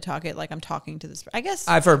anyone really talk it like I'm talking to this. I guess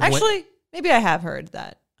I've heard. Actually, maybe I have heard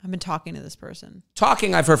that. I've been talking to this person.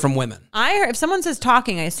 Talking, I've heard from women. If someone says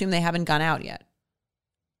talking, I assume they haven't gone out yet.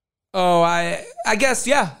 Oh, I guess,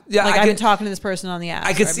 yeah. Like I've been talking to this person on the app.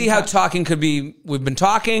 I could see how talking could be, we've been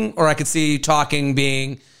talking, or I could see talking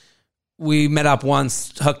being, we met up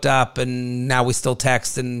once, hooked up, and now we still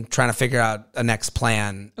text and trying to figure out a next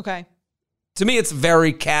plan. Okay. To me, it's a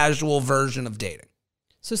very casual version of dating.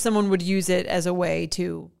 So someone would use it as a way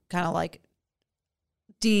to kind of like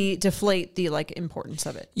deflate the like importance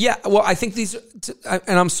of it. Yeah, well, I think these,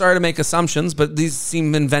 and I'm sorry to make assumptions, but these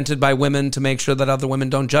seem invented by women to make sure that other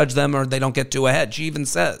women don't judge them or they don't get too ahead. She even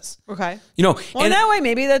says, okay, well, in that way,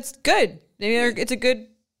 maybe that's good. Maybe it's a good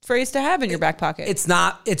phrase to have in your back pocket. It's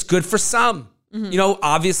not. It's good for some. Mm-hmm.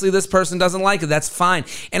 Obviously this person doesn't like it. That's fine.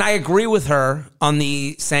 And I agree with her on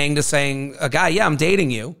the saying a guy, yeah, I'm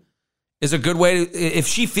dating you, is a good way to, if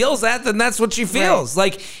she feels that, then that's what she feels.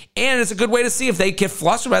 Right. And it's a good way to see if they get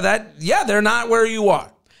flustered by that. Yeah, they're not where you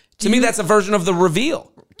are. To me, that's a version of the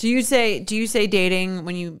reveal. Do you say dating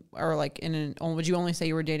when you are like would you only say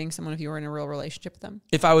you were dating someone if you were in a real relationship with them?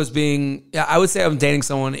 If I was I would say I'm dating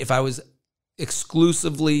someone if I was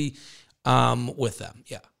exclusively with them.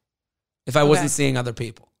 Yeah. If I wasn't seeing other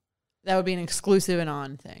people. That would be an exclusive and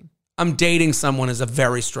on thing. I'm dating someone is a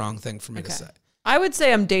very strong thing for me to say. I would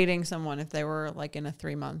say I'm dating someone if they were like in a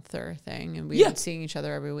 3-month or thing and we were seeing each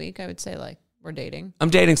other every week. I would say like we're dating. I'm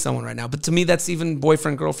dating someone right now, but to me that's even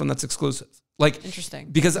boyfriend, girlfriend, that's exclusive. Like interesting.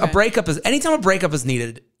 Because anytime a breakup is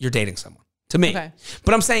needed, you're dating someone. To me. Okay.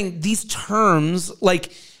 But I'm saying these terms,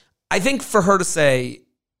 like I think for her to say,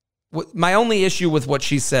 my only issue with what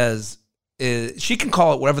she says is she can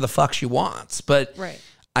call it whatever the fuck she wants, but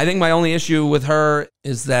I think my only issue with her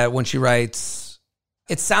is that when she writes,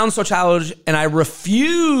 it sounds so childish and I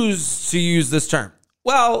refuse to use this term.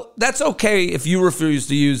 Well, that's okay if you refuse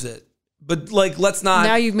to use it, but like, let's not.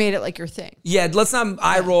 Now you've made it like your thing. Yeah, let's not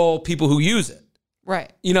eye roll people who use it.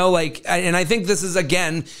 Right. And I think this is,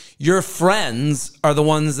 again, your friends are the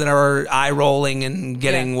ones that are eye rolling and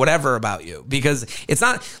getting whatever about you because it's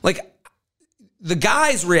not like the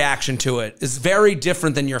guy's reaction to it is very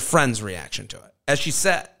different than your friend's reaction to it, as she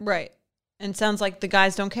said. Right. And it sounds like the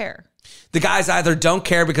guys don't care. The guys either don't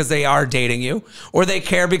care because they are dating you, or they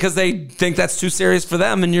care because they think that's too serious for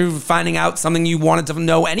them, and you're finding out something you wanted to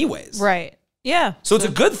know anyways. Right. Yeah. So it's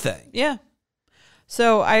a good thing. Yeah.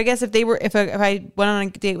 So I guess if I went on a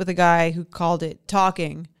date with a guy who called it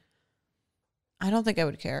talking, I don't think I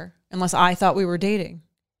would care unless I thought we were dating.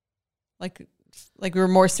 Like we were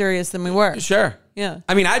more serious than we were. Sure. Yeah.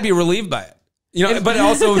 I mean, I'd be relieved by it. You know, but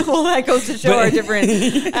also, well, that goes to show our different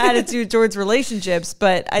attitude towards relationships.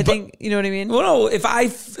 But I think, you know what I mean? Well, no, if I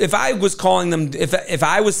was calling them, if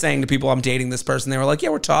I was saying to people I'm dating this person, they were like, yeah,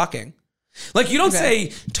 we're talking. Like, you don't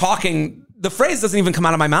say talking. The phrase doesn't even come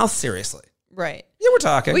out of my mouth seriously. Right. Yeah, we're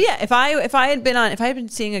talking. Well, yeah. If I had been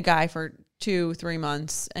seeing a guy for 2-3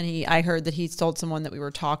 months and I heard that he told someone that we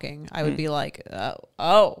were talking, I would be like,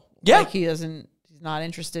 oh, yeah, like he's not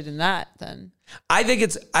interested in that. Then I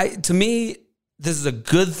think to me, this is a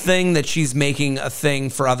good thing that she's making a thing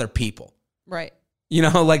for other people. Right. You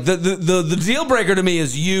know, like the deal breaker to me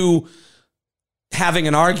is you having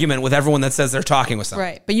an argument with everyone that says they're talking with someone.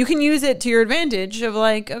 Right. But you can use it to your advantage of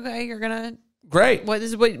like, okay, you're going to. Great. What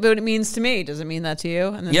it means to me. Does it mean that to you?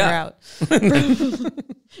 And then Yeah. you're out.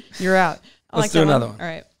 You're out. Let's do another one. All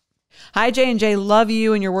right. Hi, J&J. Love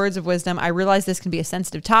you and your words of wisdom. I realize this can be a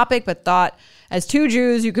sensitive topic, but thought as 2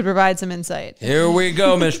 Jews, you could provide some insight. Here we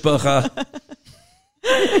go, Mishpacha.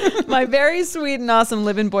 My very sweet and awesome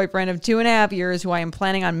live-in boyfriend of 2.5 years, who I am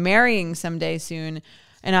planning on marrying someday soon,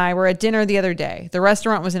 and I were at dinner the other day. The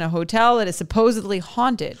restaurant was in a hotel that is supposedly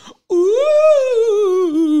haunted. Ooh.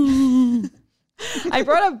 I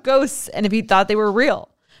brought up ghosts and if he thought they were real.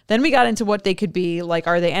 Then we got into what they could be, like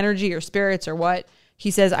are they energy or spirits or what? He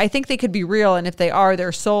says, I think they could be real, and if they are,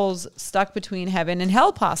 their souls stuck between heaven and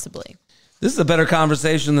hell possibly. This is a better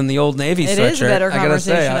conversation than the Old Navy sweatshirt. It is a better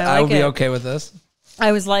conversation. I gotta say, I would be it. okay with this.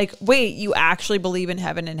 I was like, wait, you actually believe in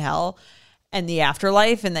heaven and hell and the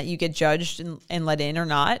afterlife and that you get judged and let in or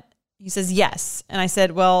not? He says, yes. And I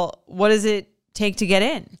said, well, what does it take to get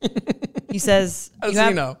in? He says, you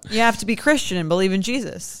have to be Christian and believe in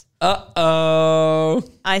Jesus. Uh-oh.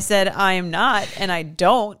 I said, I am not, and I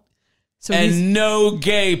don't. So and no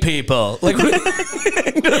gay people. Like, all right,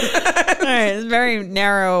 it's a very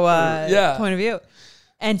narrow point of view.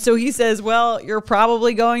 And so he says, well, you're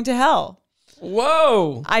probably going to hell.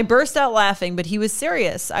 Whoa. I burst out laughing, but he was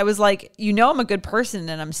serious. I was like, you know I'm a good person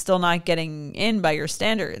and I'm still not getting in by your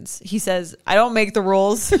standards. He says, I don't make the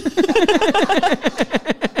rules. This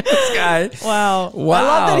guy. Wow. I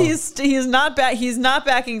love that he's not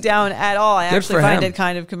backing down at all. I actually find it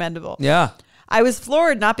kind of commendable. Yeah. I was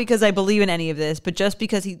floored, not because I believe in any of this, but just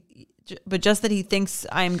that he thinks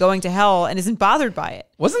I am going to hell and isn't bothered by it.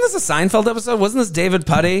 Wasn't this a Seinfeld episode? Wasn't this David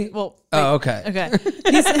Puddy? Well, oh, okay. Okay.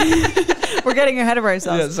 We're getting ahead of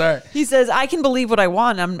ourselves. Yeah, sorry. He says, I can believe what I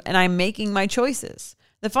want and I'm making my choices.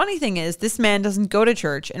 The funny thing is, this man doesn't go to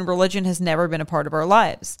church and religion has never been a part of our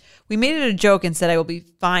lives. We made it a joke and said I will be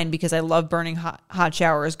fine because I love burning hot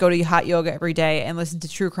showers, go to hot yoga every day, and listen to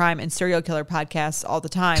true crime and serial killer podcasts all the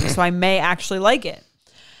time, so I may actually like it.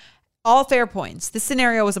 All fair points. This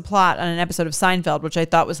scenario was a plot on an episode of Seinfeld, which I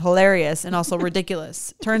thought was hilarious and also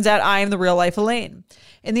ridiculous. Turns out I am the real life Elaine.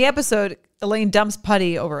 In the episode, Elaine dumps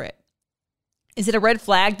Putty over it. Is it a red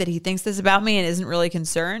flag that he thinks this about me and isn't really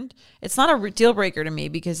concerned? It's not a deal breaker to me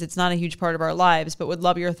because it's not a huge part of our lives, but would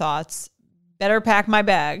love your thoughts. Better pack my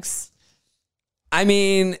bags. I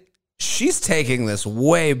mean, she's taking this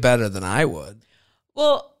way better than I would.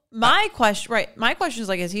 Well, my question is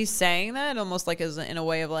like, is he saying that almost like as in a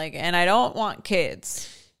way of like, and I don't want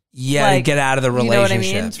kids. Yeah, like, to get out of the relationship. You know what I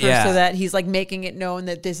mean? So that he's like making it known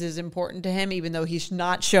that this is important to him, even though he's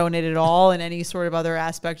not shown it at all in any sort of other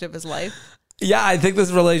aspect of his life. Yeah, I think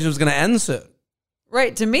this relationship is going to end soon.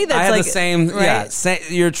 Right. To me, that's I have like the same. right? Yeah,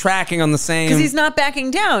 you're tracking on the same. Because he's not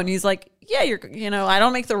backing down. He's like, yeah, I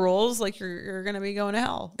don't make the rules. Like you're going to be going to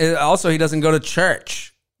hell. Also, he doesn't go to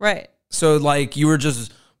church. Right. So like you were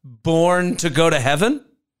just born to go to heaven.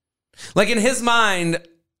 Like in his mind,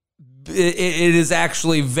 it is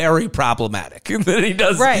actually very problematic that he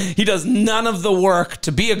does. Right. He does none of the work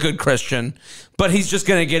to be a good Christian, but he's just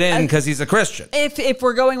going to get in because he's a Christian. If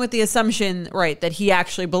we're going with the assumption, right, that he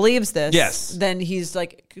actually believes this, yes, then he's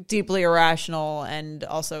like deeply irrational and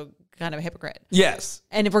also kind of a hypocrite. Yes.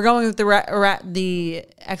 And if we're going with the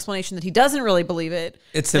explanation that he doesn't really believe it,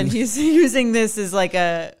 then he's using this as like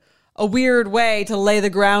a weird way to lay the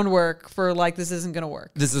groundwork for like, this isn't going to work.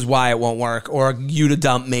 This is why it won't work, or you to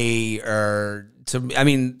dump me, or to, I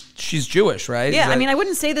mean, she's Jewish, right? Yeah. I mean, I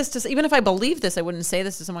wouldn't say this to, even if I believe this, I wouldn't say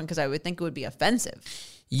this to someone because I would think it would be offensive.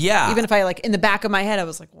 Yeah. Even if I like in the back of my head, I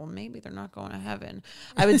was like, well, maybe they're not going to heaven.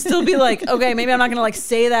 I would still be like, okay, maybe I'm not going to like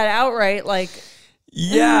say that outright. Like,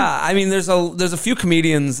 Yeah, I mean, there's a few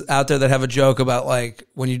comedians out there that have a joke about like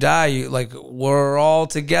when you die, you like we're all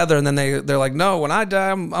together, and then they're like, no, when I die,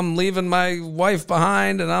 I'm leaving my wife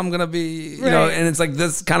behind, and I'm gonna be, you know, and it's like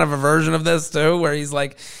this kind of a version of this too, where he's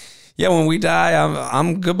like, yeah, when we die,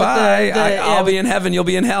 I'm goodbye. I'll be in heaven, you'll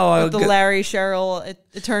be in hell. The Larry Cheryl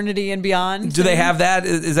eternity and beyond. Do they have that?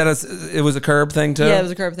 Is that it was a Curb thing too? Yeah, it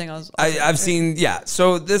was a Curb thing. I've seen. Yeah,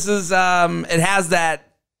 so this is it has that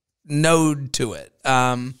node to it.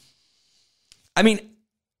 I mean,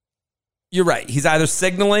 you're right. He's either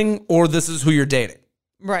signaling or this is who you're dating.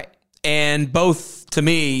 Right. And both, to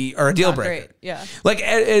me, are a deal breaker. Great. Yeah. Like,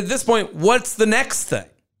 at this point, what's the next thing?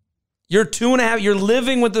 You're 2.5, you're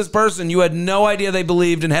living with this person. You had no idea they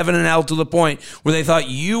believed in heaven and hell to the point where they thought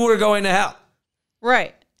you were going to hell.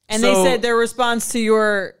 Right. And they said their response to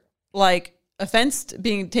your, like, offense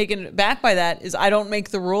being taken back by that is, I don't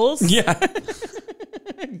make the rules. Yeah.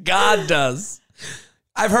 God does.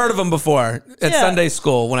 I've heard of him before at Sunday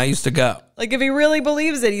school when I used to go. Like, if he really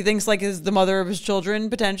believes it, he thinks like the mother of his children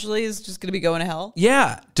potentially is just going to be going to hell.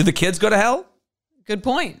 Yeah. Do the kids go to hell? Good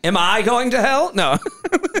point. Am I going to hell? No.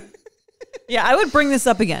 Yeah, I would bring this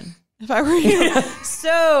up again if I were you.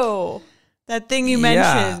 So, that thing you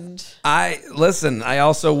mentioned. I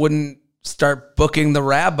also wouldn't start booking the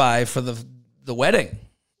rabbi for the wedding.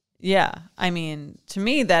 Yeah. I mean, to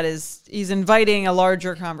me, he's inviting a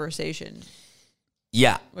larger conversation.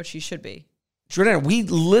 Yeah. Which he should be. Jordan, we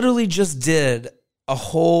literally just did a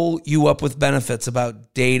whole You Up With Benefits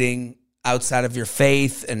about dating outside of your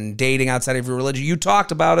faith and dating outside of your religion. You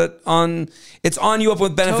talked about it it's on You Up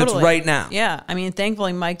With Benefits right now. Yeah. I mean,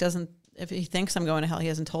 thankfully, Mike doesn't, if he thinks I'm going to hell, he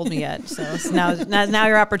hasn't told me yet. So it's now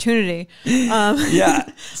your opportunity. Yeah.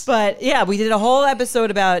 But yeah, we did a whole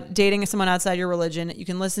episode about dating someone outside your religion. You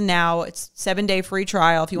can listen now. It's 7-day free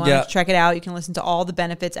trial. If you want to check it out, you can listen to all the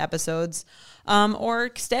benefits episodes.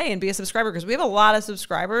 Or stay and be a subscriber, because we have a lot of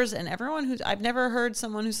subscribers, and I've never heard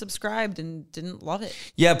someone who subscribed and didn't love it.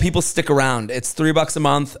 Yeah, people stick around. It's $3 a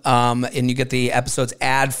month, and you get the episodes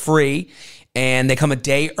ad free, and they come a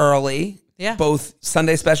day early. Yeah, both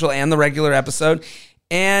Sunday special and the regular episode,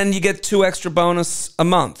 and you get 2 extra bonus a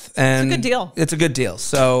month. And it's a good deal. It's a good deal.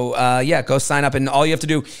 So go sign up, and all you have to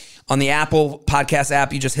do on the Apple Podcast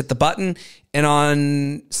app, you just hit the button. And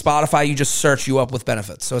on Spotify, you just search You Up With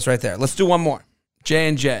Benefits. So it's right there. Let's do one more.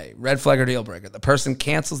 J&J, red flag or deal breaker. The person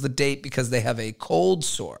cancels the date because they have a cold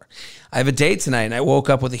sore. I have a date tonight, and I woke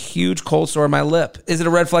up with a huge cold sore on my lip. Is it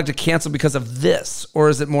a red flag to cancel because of this? Or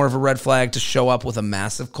is it more of a red flag to show up with a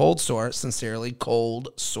massive cold sore? Sincerely, cold,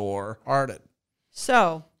 sore, hearted.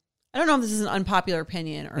 So, I don't know if this is an unpopular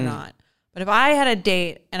opinion or not. But if I had a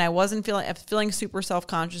date and I wasn't feeling super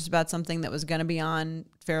self-conscious about something that was going to be on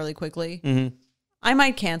fairly quickly, I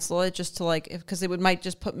might cancel it just to because it might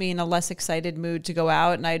just put me in a less excited mood to go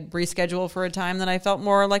out, and I'd reschedule for a time that I felt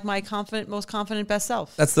more like my most confident best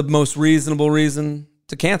self. That's the most reasonable reason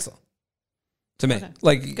to cancel to me.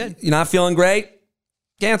 Okay. Good. You're not feeling great?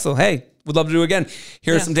 Cancel. Hey, would love to do it again.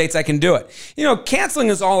 Here are some dates I can do it. You know, canceling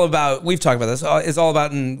is all about, we've talked about this, is all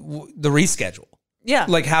about the reschedule. Yeah.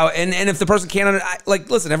 Like how, and if the person can't,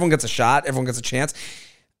 listen, everyone gets a shot. Everyone gets a chance.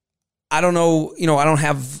 I don't know, I don't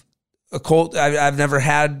have a cold. I've never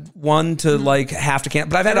had one to have to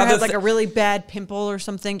cancel, but I've had other a really bad pimple or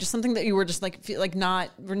something, just something that you were just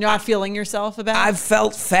not feeling yourself about. I've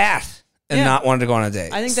felt fat and not wanted to go on a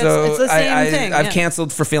date. I think it's the same thing. I've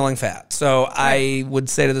canceled for feeling fat. So I would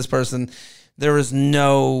say to this person, there is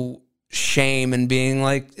no shame in being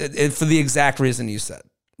for the exact reason you said.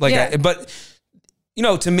 But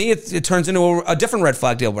to me, it turns into a different red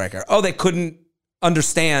flag deal breaker. Oh, they couldn't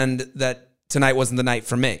understand that tonight wasn't the night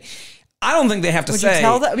for me. I don't think they have to say.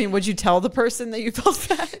 Would you tell the person that you felt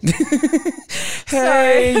fat? Hey,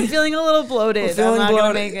 sorry, I'm feeling a little bloated. I'm not going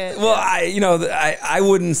to make it. Well, I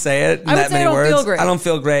wouldn't say it in that many words. I don't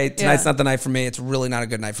feel great. Tonight's not the night for me. It's really not a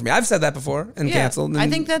good night for me. I've said that before and canceled. I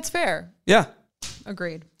think that's fair. Yeah.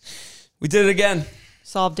 Agreed. We did it again.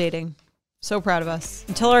 Solved dating. So proud of us.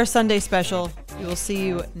 Until our Sunday special, we will see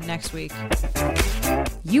you next week.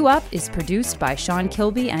 You Up is produced by Sean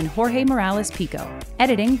Kilby and Jorge Morales Pico.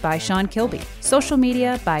 Editing by Sean Kilby. Social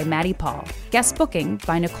media by Maddie Paul. Guest booking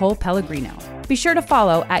by Nicole Pellegrino. Be sure to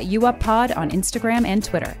follow at YouUpPod on Instagram and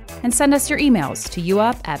Twitter. And send us your emails to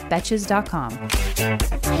youup@betches.com.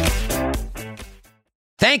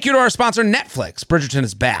 Thank you to our sponsor, Netflix. Bridgerton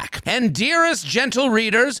is back. And dearest gentle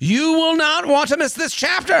readers, you will not want to miss this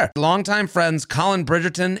chapter. Longtime friends Colin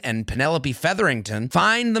Bridgerton and Penelope Featherington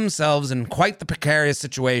find themselves in quite the precarious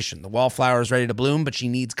situation. The wallflower is ready to bloom, but she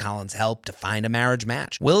needs Colin's help to find a marriage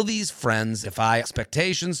match. Will these friends defy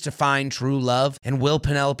expectations to find true love? And will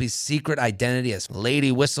Penelope's secret identity as Lady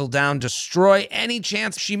Whistledown destroy any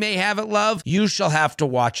chance she may have at love? You shall have to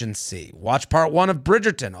watch and see. Watch part 1 of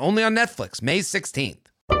Bridgerton, only on Netflix, May 16th.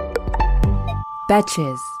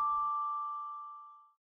 Betches.